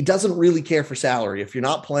 He doesn't really care for salary. If you're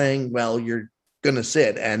not playing well, you're going to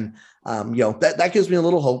sit. And That gives me a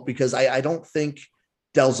little hope because I don't think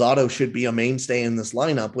Del Zotto should be a mainstay in this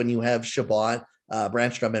lineup when you have Chabot,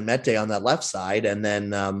 Brannstrom, and Mete on that left side. And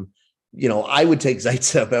then, I would take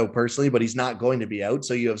Zaitsev out personally, but he's not going to be out.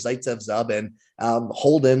 So you have Zaitsev, Zub, and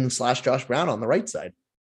Holden / Josh Brown on the right side.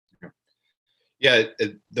 Yeah,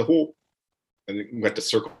 the whole, I think we have to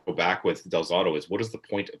circle back with Del Zotto is what is the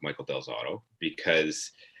point of Michael Del Zotto?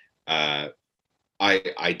 Because I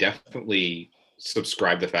definitely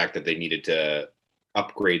subscribe the fact that they needed to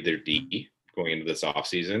upgrade their D going into this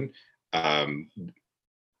offseason. Whether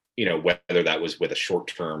that was with a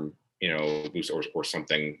short-term, boost or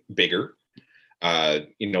something bigger. The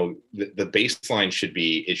baseline should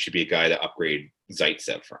be a guy to upgrade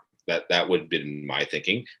Zaitsev from. That would have been my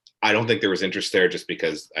thinking. I don't think there was interest there just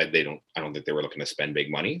because I don't think they were looking to spend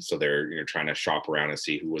big money. So they're trying to shop around and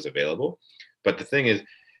see who was available. But the thing is,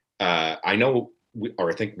 I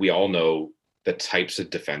think we all know the types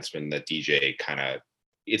of defensemen that DJ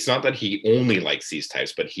it's not that he only likes these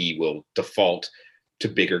types, but he will default to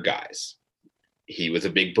bigger guys. He was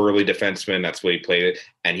a big burly defenseman. That's what he played.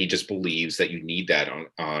 And he just believes that you need that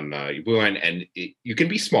on your blue line. And you can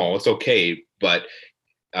be small. It's okay. But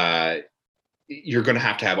you're going to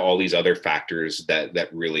have all these other factors that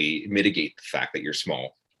really mitigate the fact that you're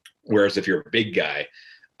small. Whereas if you're a big guy,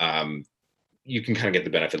 you can kind of get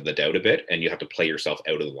the benefit of the doubt a bit, and you have to play yourself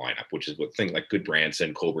out of the lineup, which is what things like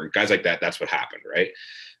Goodbranson, Coburn, guys like that, that's what happened, right?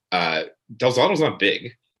 Del Zotto's not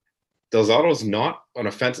big. Del Zotto's not an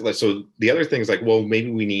offensive. So the other thing is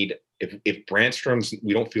maybe we need, if Brannstrom's,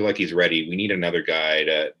 we don't feel like he's ready, we need another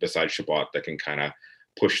guy besides Chabot that can kind of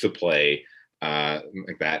push the play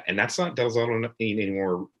like that. And that's not Del Zotto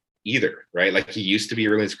anymore either, right? Like he used to be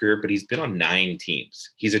early in his career, but he's been on 9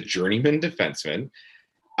 teams. He's a journeyman defenseman.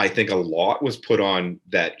 I think a lot was put on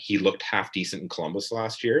that he looked half decent in Columbus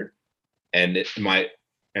last year. And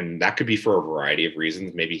that could be for a variety of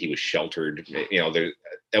reasons. Maybe he was sheltered.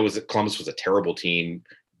 Columbus was a terrible team.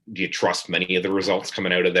 Do you trust many of the results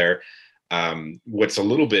coming out of there? What's a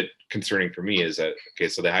little bit concerning for me is that,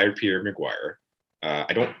 so they hired Pierre McGuire.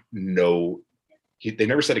 I don't know. They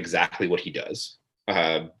never said exactly what he does,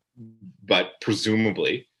 but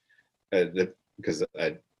presumably, because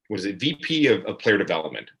what is it? VP of player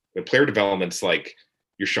development. But player development's like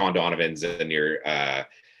your Sean Donovans and your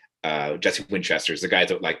Jesse Winchester's, the guys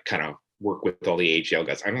that kind of work with all the AHL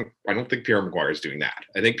guys. I don't think Pierre McGuire is doing that.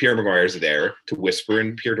 I think Pierre McGuire is there to whisper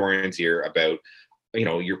in Pierre Dorian's ear about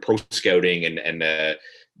your pro scouting and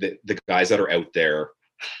the guys that are out there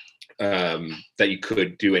that you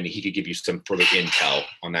could do, and he could give you some further intel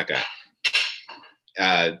on that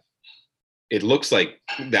guy. It looks like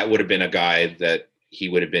that would have been a guy that he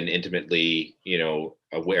would have been intimately,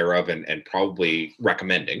 aware of and probably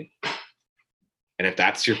recommending. And if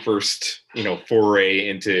that's your first, foray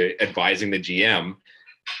into advising the GM,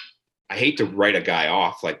 I hate to write a guy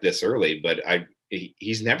off like this early, but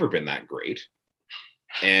he's never been that great.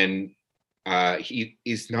 And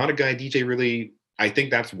he's not a guy DJ really. I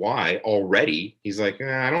think that's why already he's like,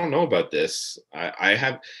 I don't know about this.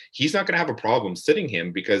 He's not going to have a problem sitting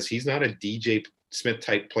him because he's not a DJ Smith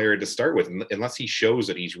type player to start with, unless he shows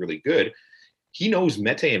that he's really good. He knows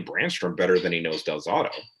Mete and Brannstrom better than he knows Del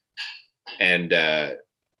Zotto. And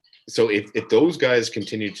so if those guys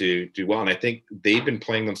continue to do well, and I think they've been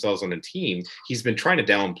playing themselves on a team, he's been trying to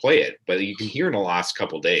downplay it, but you can hear in the last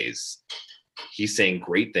couple of days, he's saying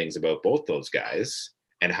great things about both those guys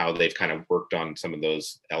and how they've kind of worked on some of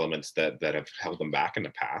those elements that have held them back in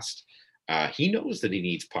the past. He knows that he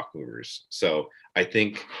needs puck movers. So I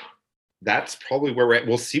think that's probably where we're at.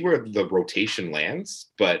 We'll see where the rotation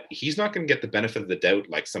lands, but he's not going to get the benefit of the doubt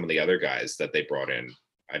like some of the other guys that they brought in,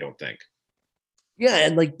 I don't think. Yeah,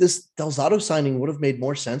 and this Del Zotto signing would have made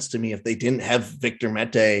more sense to me if they didn't have Victor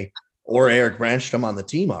Mete or Erik Brannstrom on the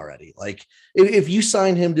team already. Like if you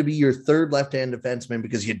signed him to be your third left-hand defenseman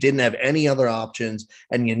because you didn't have any other options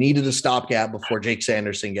and you needed a stopgap before Jake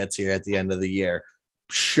Sanderson gets here at the end of the year,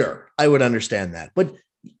 sure, I would understand that. But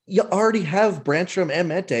you already have Brannstrom and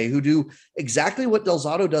Mete who do exactly what Del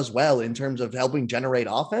Zotto does well in terms of helping generate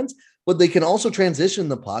offense, but they can also transition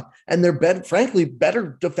the puck, and they're frankly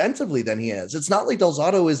better defensively than he is. It's not like Del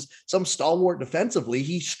Zotto is some stalwart defensively.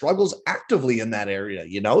 He struggles actively in that area,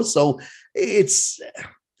 So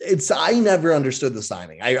I never understood the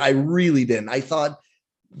signing. I really didn't. I thought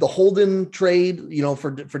the Holden trade,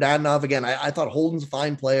 for Dadonov, again, I thought Holden's a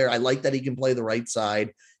fine player. I like that he can play the right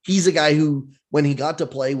side. He's a guy who, when he got to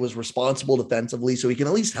play, was responsible defensively, so he can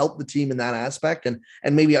at least help the team in that aspect.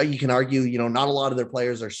 And maybe you can argue, not a lot of their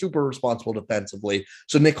players are super responsible defensively.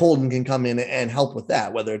 So Nick Holden can come in and help with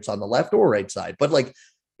that, whether it's on the left or right side. But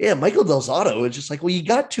yeah, Michael Del Zotto is just like, well, you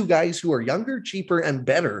got two guys who are younger, cheaper, and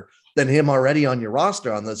better than him already on your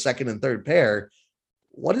roster on the second and third pair.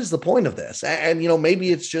 What is the point of this? And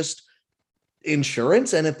maybe it's just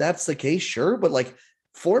insurance. And if that's the case, sure. But like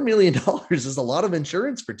 $4 million is a lot of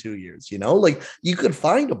insurance for 2 years, like you could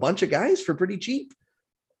find a bunch of guys for pretty cheap.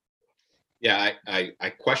 Yeah, I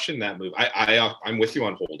question that move. I'm with you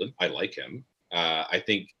on Holden. I like him. I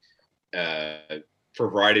think for a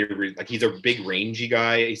variety of reasons, like he's a big rangy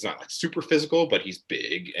guy. He's not like super physical, but he's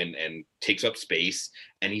big and takes up space.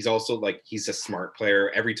 And he's also like, he's a smart player.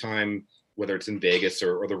 Every time, whether it's in Vegas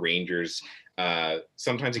or the Rangers,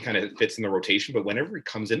 sometimes he kind of fits in the rotation, but whenever he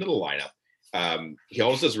comes into the lineup, he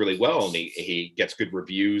always does really well, and he gets good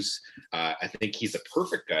reviews. I think he's a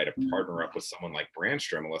perfect guy to partner up with someone like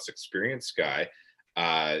Brandstrom, a less experienced guy,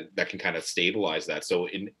 that can kind of stabilize that. So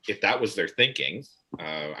if that was their thinking,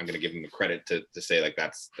 I'm going to give them the credit to say like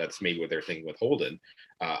that's maybe what they're thinking with Holden.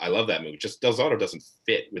 I love that move. Just Del Zotto doesn't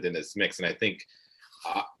fit within this mix, and I think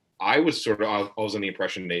I was under the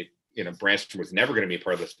impression that Brandstrom was never going to be a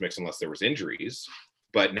part of this mix unless there was injuries.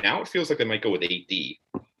 But now it feels like they might go with 8D,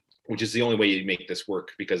 which is the only way you make this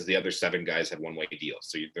work because the other 7 guys have one-way deals,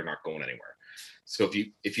 so they're not going anywhere. So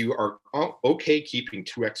if you are okay keeping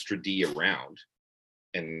 2 extra D around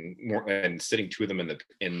and sitting 2 of them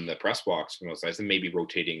in the press box from those guys, and maybe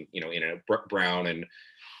rotating, in a Brown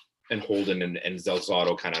and Holden and Del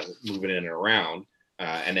Zotto kind of moving in and around,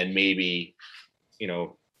 and then maybe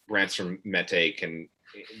Brandstrom, Mete can,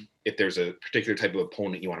 if there's a particular type of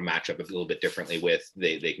opponent you want to match up a little bit differently with,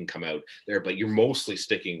 they can come out there. But you're mostly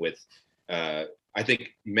sticking with, I think,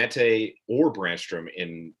 Mete or Brandstrom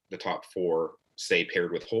in the top 4, say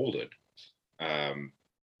paired with Holden.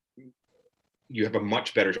 You have a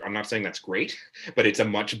much better, I'm not saying that's great, but it's a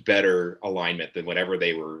much better alignment than whatever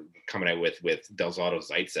they were coming out with Del Zotto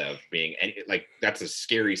Zaitsev being, and like that's a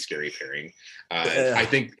scary pairing. I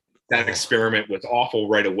think that experiment was awful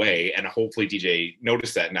right away, and hopefully DJ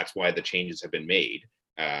noticed that, and that's why the changes have been made.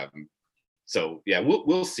 So yeah,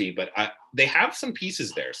 we'll see, but they have some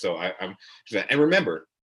pieces there. So I'm, and remember,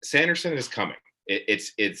 Sanderson is coming.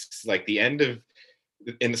 It's like the end of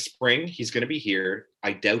in the spring. He's going to be here.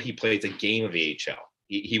 I doubt he plays a game of AHL.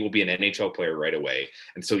 He will be an NHL player right away,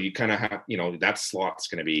 and so you kind of have that slot's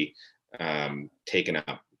going to be taken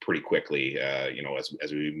up pretty quickly.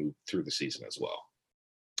 As we move through the season as well.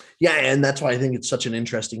 Yeah, and that's why I think it's such an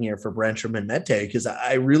interesting year for Brandstrom and Mete, because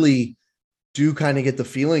I really do kind of get the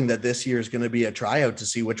feeling that this year is going to be a tryout to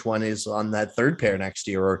see which one is on that third pair next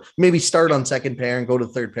year, or maybe start on second pair and go to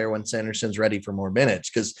third pair when Sanderson's ready for more minutes.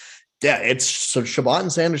 Because it's so Chabot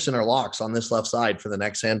and Sanderson are locks on this left side for the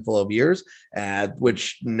next handful of years,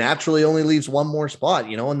 which naturally only leaves one more spot,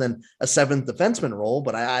 and then a 7th defenseman role.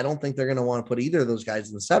 But I don't think they're going to want to put either of those guys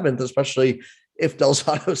in the 7th, especially if Del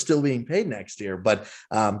Zotto is still being paid next year. But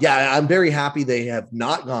I'm very happy they have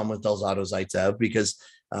not gone with Del Zotto Zaitsev, because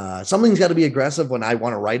something's got to be aggressive when I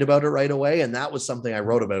want to write about it right away. And that was something I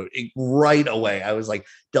wrote about right away. I was like,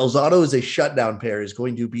 Del Zotto is a shutdown pair is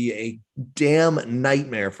going to be a damn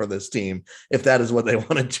nightmare for this team if that is what they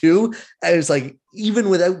want to do. And it's like, even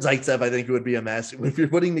without Zaitsev, I think it would be a mess. If you're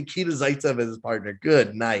putting Nikita Zaitsev as his partner,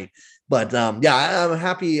 good night. But I'm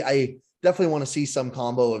happy. I definitely want to see some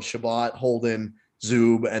combo of Chabot, Holden,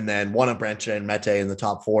 Zub, and then one of Brandstrom and Mete in the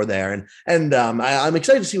top 4 there. And I'm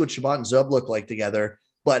excited to see what Chabot and Zub look like together.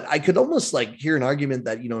 But I could almost like hear an argument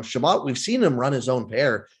that, Chabot, we've seen him run his own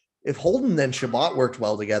pair. If Holden and Chabot worked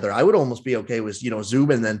well together, I would almost be okay with,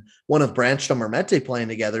 Zub and then one of Brandstrom or Mete playing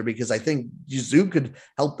together, because I think Zub could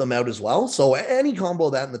help them out as well. So any combo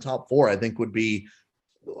of that in the top 4, I think would be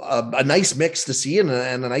a nice mix to see and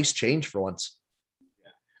a nice change for once.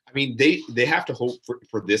 I mean, they have to hope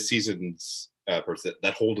for this season's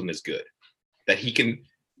that Holden is good, that he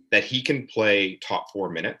can play top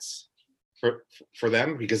 4 minutes for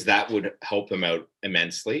them, because that would help them out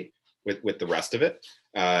immensely with the rest of it.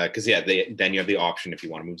 Because then you have the option if you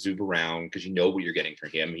want to move Zub around, because you know what you're getting from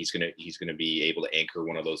him. He's gonna be able to anchor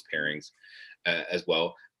one of those pairings as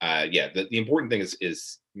well. The important thing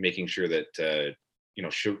is making sure that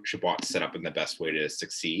Chabot's set up in the best way to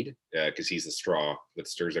succeed, because he's the straw that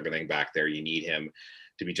stirs everything back there. You need him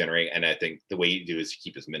to be generating, and I think the way you do is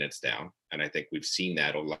keep his minutes down. And I think we've seen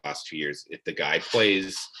that over the last 2 years. If the guy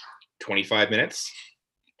plays 25 minutes,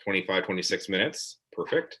 25, 26 minutes,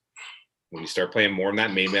 perfect. When you start playing more than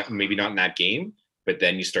that, maybe not in that game, but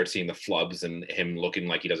then you start seeing the flubs and him looking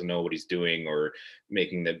like he doesn't know what he's doing or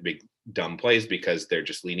making the big dumb plays because they're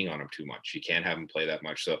just leaning on him too much. You can't have him play that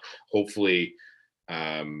much. So hopefully,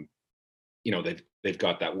 they've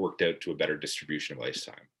got that worked out to a better distribution of ice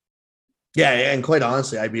time. Yeah, and quite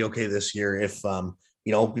honestly, I'd be okay this year if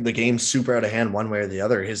the game's super out of hand one way or the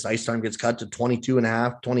other. His ice time gets cut to 22 and a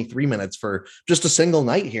half, 23 minutes for just a single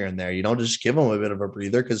night here and there, just give him a bit of a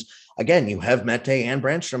breather. Cause again, you have Mete and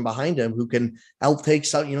Branstrom behind him who can help take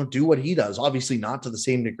some, do what he does. Obviously not to the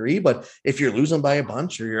same degree, but if you're losing by a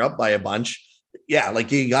bunch or you're up by a bunch, yeah,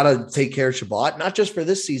 like you got to take care of Shabbat, not just for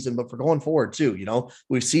this season, but for going forward too.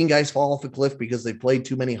 We've seen guys fall off a cliff because they played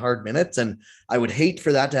too many hard minutes. And I would hate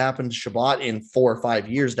for that to happen to Shabbat in 4 or 5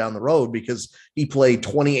 years down the road, because he played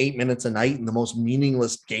 28 minutes a night in the most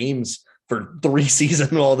meaningless games for 3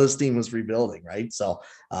 seasons while this team was rebuilding. Right. So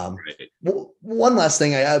one last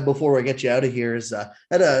thing I had before I get you out of here is I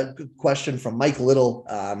had a question from Mike Little.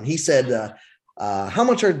 He said, how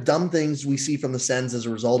much are dumb things we see from the Sens as a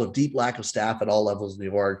result of deep lack of staff at all levels of the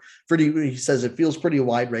org? He says it feels pretty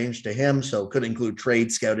wide range to him, so could include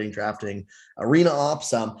trade, scouting, drafting, arena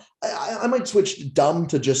ops. I might switch dumb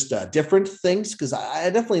to just different things, because I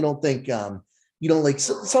definitely don't think,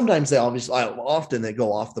 sometimes they often they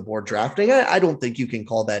go off the board drafting. I don't think you can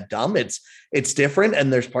call that dumb. It's different,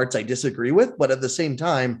 and there's parts I disagree with, but at the same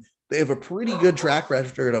time, they have a pretty good track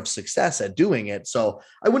record of success at doing it. So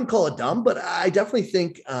I wouldn't call it dumb, but I definitely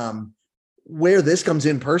think where this comes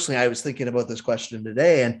in personally, I was thinking about this question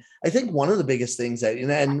today. And I think one of the biggest things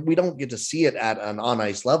and we don't get to see it at an on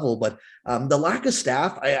ice level, but the lack of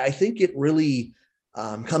staff, I think it really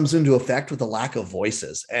comes into effect with the lack of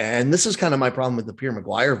voices. And this is kind of my problem with the Pierre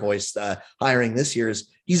McGuire voice hiring this year is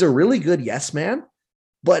he's a really good yes man,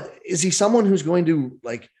 but is he someone who's going to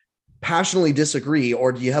passionately disagree,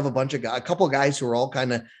 or do you have a couple of guys who are all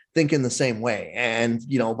kind of thinking the same way? And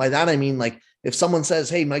by that I mean, if someone says,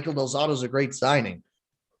 hey, Michael Del Zotto is a great signing,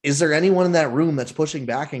 is there anyone in that room that's pushing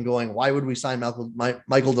back and going, why would we sign Michael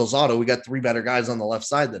Del Zotto? We got 3 better guys on the left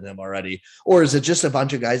side than him already. Or is it just a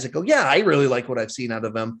bunch of guys that go, yeah, I really like what I've seen out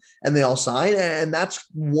of him, and they all sign? And that's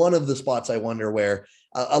one of the spots I wonder where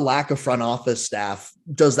a lack of front office staff,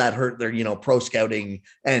 does that hurt their pro scouting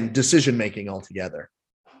and decision making altogether?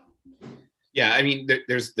 Yeah, I mean,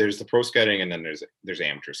 there's the pro scouting, and then there's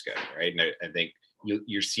amateur scouting, right? And I think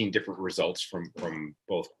you're seeing different results from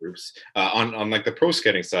both groups. On the pro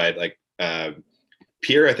scouting side,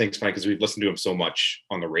 Pierre, I think it's funny because we've listened to him so much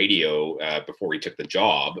on the radio before he took the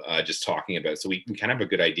job, just talking about it. So we kind of have a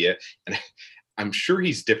good idea, and I'm sure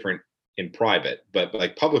he's different in private, but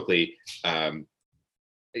publicly,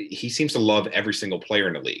 he seems to love every single player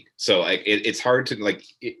in the league. So it's hard to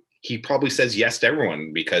he probably says yes to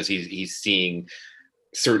everyone because he's seeing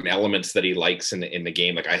certain elements that he likes in the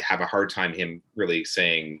game. I have a hard time him really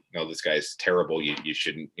saying, no, this guy's terrible. You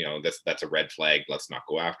shouldn't, that's a red flag. Let's not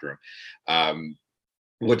go after him.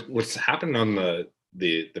 What's happened on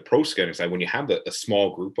the pro scouting side, when you have a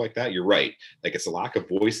small group like that, you're right. It's a lack of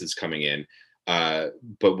voices coming in.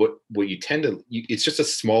 But what you tend to, it's just a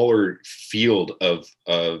smaller field of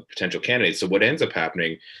potential candidates. So what ends up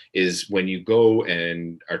happening is when you go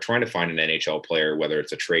and are trying to find an NHL player, whether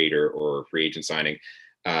it's a trade or free agent signing,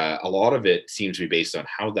 a lot of it seems to be based on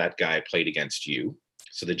how that guy played against you.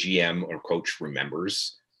 So the GM or coach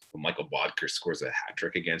remembers, well, Michael Bodker scores a hat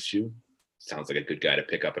trick against you. Sounds like a good guy to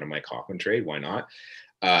pick up in a Mike Hoffman trade. Why not?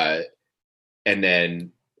 And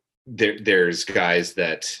then there's guys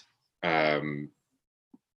that,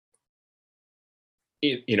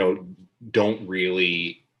 don't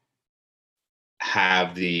really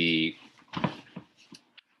have the,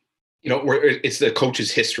 where it's the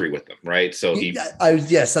coach's history with them, right? So that's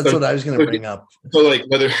what I was going to bring up. So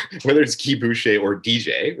whether it's Guy Boucher or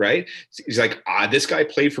DJ, right? He's this guy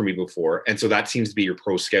played for me before, and so that seems to be your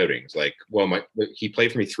pro scouting. It's he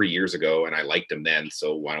played for me 3 years ago, and I liked him then,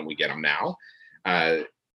 so why don't we get him now?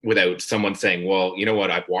 Without someone saying, well, you know what,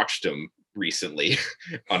 I've watched him recently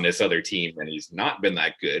on this other team and he's not been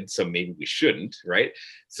that good, so maybe we shouldn't, right?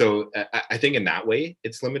 So I think in that way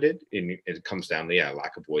it's limited, and it comes down to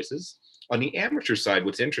lack of voices. On the amateur side,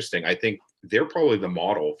 what's interesting, I think they're probably the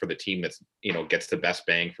model for the team that's gets the best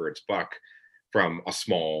bang for its buck from a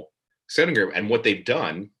small setting group. And what they've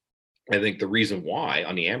done, I think the reason why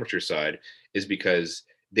on the amateur side is because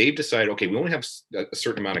they've decided, okay, we only have a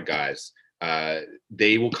certain amount of guys.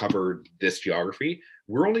 They will cover this geography.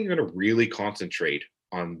 We're only going to really concentrate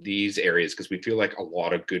on these areas because we feel like a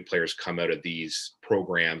lot of good players come out of these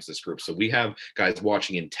programs, this group. So we have guys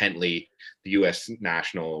watching intently the U.S.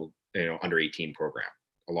 national, under 18 program.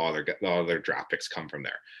 A lot of their draft picks come from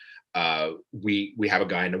there. We have a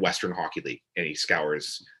guy in the Western Hockey League, and he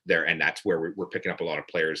scours there, and that's where we're picking up a lot of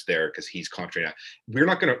players there because he's concentrating. We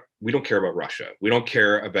don't care about Russia. We don't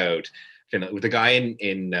care about Finland. With the guy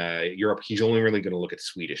in Europe, he's only really going to look at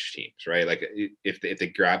Swedish teams, right? If they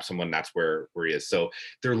grab someone, that's where he is. So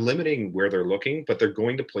they're limiting where they're looking, but they're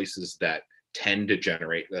going to places that tend to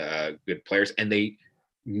generate good players, and they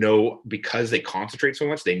know, because they concentrate so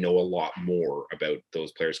much, they know a lot more about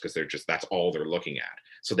those players because that's all they're looking at.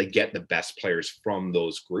 So they get the best players from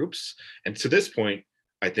those groups. And to this point,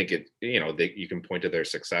 I think you can point to their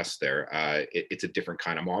success there. It's a different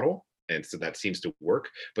kind of model, and so that seems to work.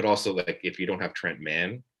 But also, like, if you don't have Trent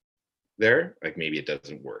Mann there, like, maybe it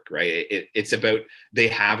doesn't work, right? It's about, they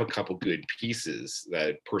have a couple good pieces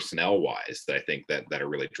that personnel wise that I think that are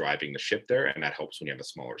really driving the ship there, and that helps when you have a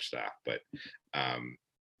smaller staff. But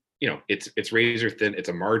it's razor thin. It's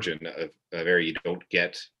a margin of area you don't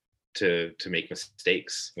get to make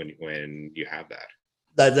mistakes when you have that.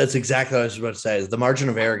 That's exactly what I was about to say. Is the margin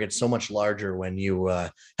of error gets so much larger when you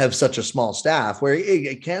have such a small staff, where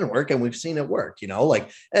it can work, and we've seen it work.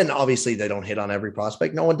 And obviously they don't hit on every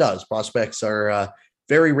prospect. No one does. Prospects are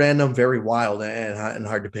very random, very wild, and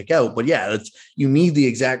hard to pick out. But yeah, you need the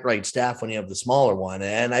exact right staff when you have the smaller one.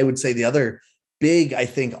 And I would say the other big, I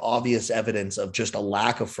think, obvious evidence of just a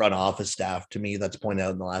lack of front office staff to me that's pointed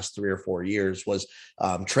out in the last 3 or 4 years was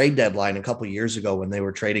trade deadline a couple of years ago when they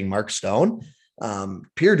were trading Mark Stone.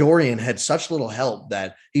 Pierre Dorion had such little help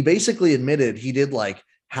that he basically admitted he did like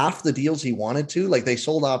half the deals he wanted to. Like, they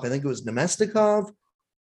sold off, I think it was Nemestikov,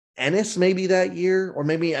 Ennis maybe that year, or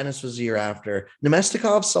maybe Ennis was the year after.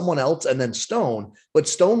 Nemestikov, someone else, and then Stone. But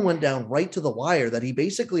Stone went down right to the wire that he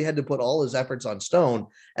basically had to put all his efforts on Stone.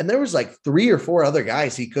 And there was like 3 or 4 other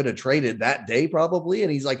guys he could have traded that day probably.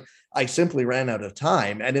 And he's like, I simply ran out of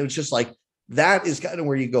time. And it was just like, that is kind of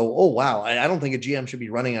where you go, oh, wow, I don't think a GM should be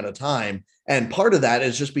running out of time. And part of that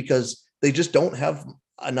is just because they just don't have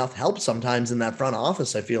enough help sometimes in that front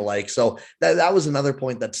office, I feel like. So that was another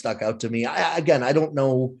point that stuck out to me. I don't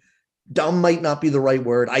know. Dumb might not be the right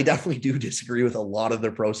word. I definitely do disagree with a lot of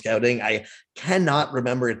their pro scouting. I cannot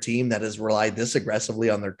remember a team that has relied this aggressively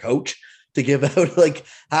on their coach to give out like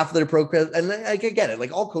half of their pro. And I get it.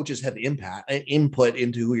 Like, all coaches have input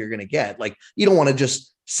into who you're going to get. Like, you don't want to just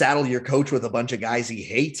saddle your coach with a bunch of guys he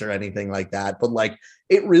hates or anything like that. But like,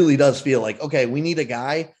 it really does feel like, okay, we need a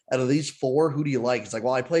guy out of these 4. Who do you like? It's like,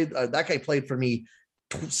 well, I played, that guy played for me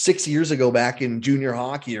 6 years ago back in junior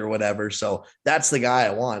hockey or whatever. So that's the guy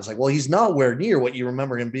I want. It's like, well, he's nowhere near what you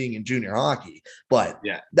remember him being in junior hockey, but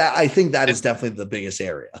yeah, I think that is definitely the biggest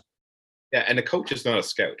area. Yeah. And the coach is not a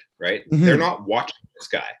scout, right? Mm-hmm. They're not watching this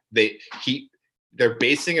guy. They're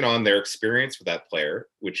basing it on their experience with that player,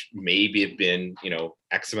 which maybe have been,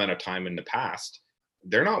 X amount of time in the past.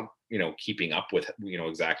 They're not, keeping up with,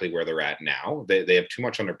 exactly where they're at now. They have too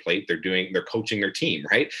much on their plate. They're coaching their team,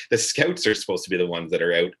 right? The scouts are supposed to be the ones that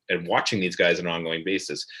are out and watching these guys on an ongoing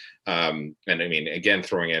basis. And I mean, again,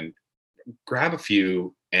 grab a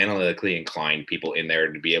few analytically inclined people in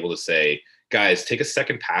there to be able to say, guys, take a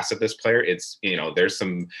second pass at this player. It's, there's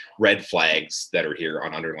some red flags that are here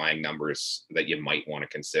on underlying numbers that you might want to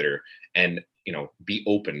consider, and, be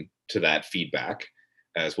open to that feedback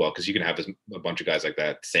as well. Cause you can have a bunch of guys like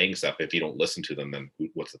that saying stuff. If you don't listen to them, then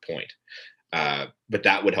what's the point? But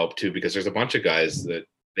that would help too, because there's a bunch of guys that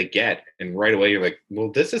they get, and right away you're like,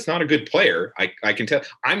 well, this is not a good player. I can tell.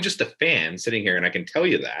 I'm just a fan sitting here and I can tell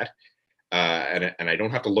you that. And I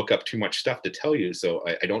don't have to look up too much stuff to tell you. So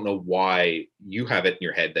I don't know why you have it in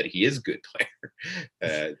your head that he is a good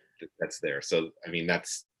player. That's there. So, I mean,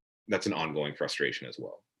 that's an ongoing frustration as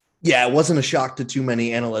well. Yeah, it wasn't a shock to too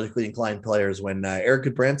many analytically inclined players when Eric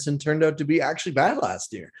Goodbranson turned out to be actually bad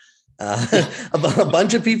last year. A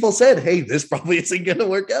bunch of people said, hey, this probably isn't going to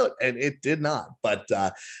work out. And it did not. But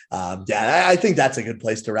I think that's a good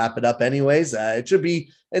place to wrap it up anyways. It should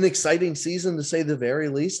be an exciting season, to say the very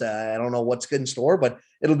least. I don't know what's good in store, but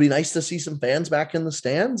it'll be nice to see some fans back in the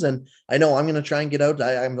stands. And I know I'm going to try and get out.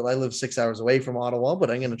 I live 6 hours away from Ottawa, but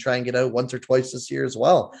I'm going to try and get out once or twice this year as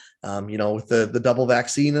well. With the double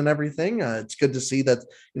vaccine and everything, it's good to see that,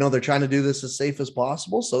 they're trying to do this as safe as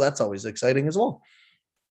possible. So that's always exciting as well.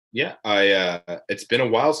 Yeah, it's been a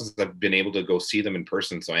while since I've been able to go see them in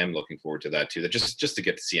person, so I am looking forward to that too. That just to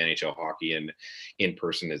get to see NHL hockey in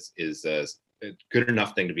person is a good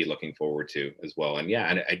enough thing to be looking forward to as well. And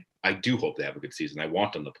yeah, and I do hope they have a good season. I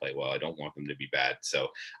want them to play well. I don't want them to be bad. So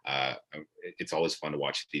it's always fun to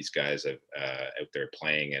watch these guys out there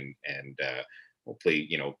playing and hopefully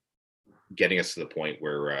getting us to the point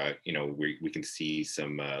where we can see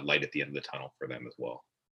some light at the end of the tunnel for them as well.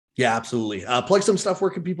 Yeah, absolutely. Plug some stuff.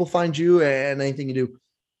 Where can people find you and anything you do?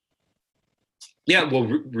 Yeah, well,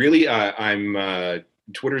 really, I'm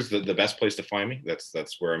Twitter's the best place to find me.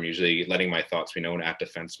 That's where I'm usually letting my thoughts be known, at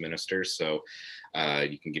Defense Minister. So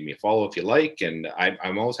you can give me a follow if you like, and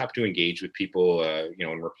I'm always happy to engage with people,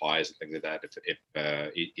 in replies and things like that.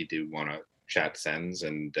 If you do want to Chat Sens,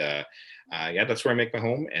 and yeah, that's where I make my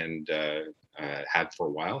home and have for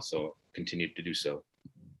a while. So continue to do so.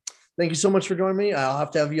 Thank you so much for joining me. I'll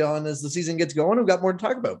have to have you on as the season gets going. We've got more to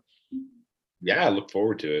talk about. Yeah, I look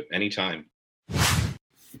forward to it anytime.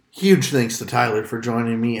 Huge thanks to Tyler for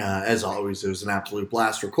joining me. As always, it was an absolute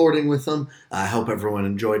blast recording with him. I hope everyone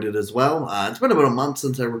enjoyed it as well. It's been about a month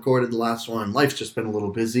since I recorded the last one. Life's just been a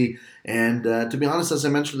little busy. And to be honest, as I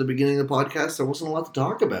mentioned at the beginning of the podcast, there wasn't a lot to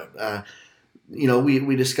talk about.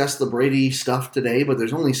 We discussed the Brady stuff today, but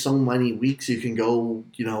there's only so many weeks you can go,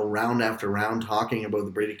 round after round talking about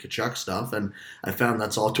the Brady Tkachuk stuff, and I found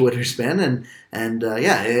that's all Twitter's been. And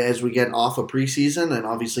as we get off of preseason, and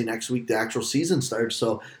obviously next week the actual season starts,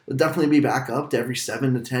 so we'll definitely be back up to every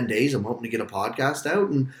 7 to 10 days. I'm hoping to get a podcast out,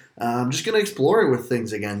 and I'm just going to explore it with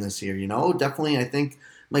things again this year. Definitely, I think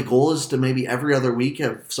my goal is to maybe every other week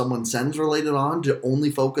have someone Sens related on, to only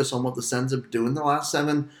focus on what the Sens have been doing the last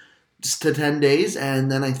 7 to 10 days,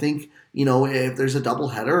 and then I think if there's a double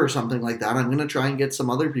header or something like that, I'm going to try and get some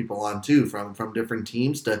other people on too from different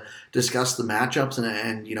teams to discuss the matchups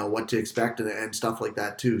and what to expect and stuff like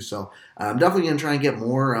that too. So I'm definitely going to try and get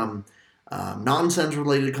more nonsense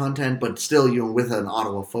related content, but still with an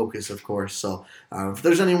Ottawa focus, of course. So if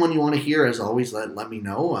there's anyone you want to hear, as always, let me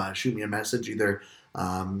know. Shoot me a message either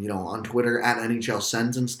on Twitter at NHL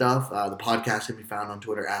Sens and stuff. The podcast can be found on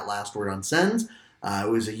Twitter at Last Word on Sens. It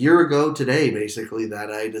was a year ago today, basically,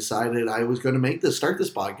 that I decided I was going to start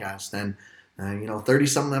this podcast. And,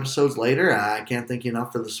 30-something episodes later, I can't thank you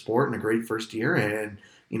enough for the support and a great first year. And,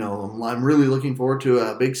 I'm really looking forward to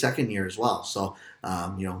a big second year as well. So,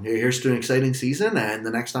 here's to an exciting season. And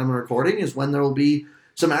the next time we're recording is when there will be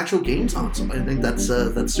some actual games on. So I think that's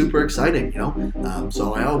super exciting,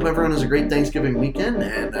 So I hope everyone has a great Thanksgiving weekend,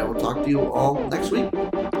 and I will talk to you all next week.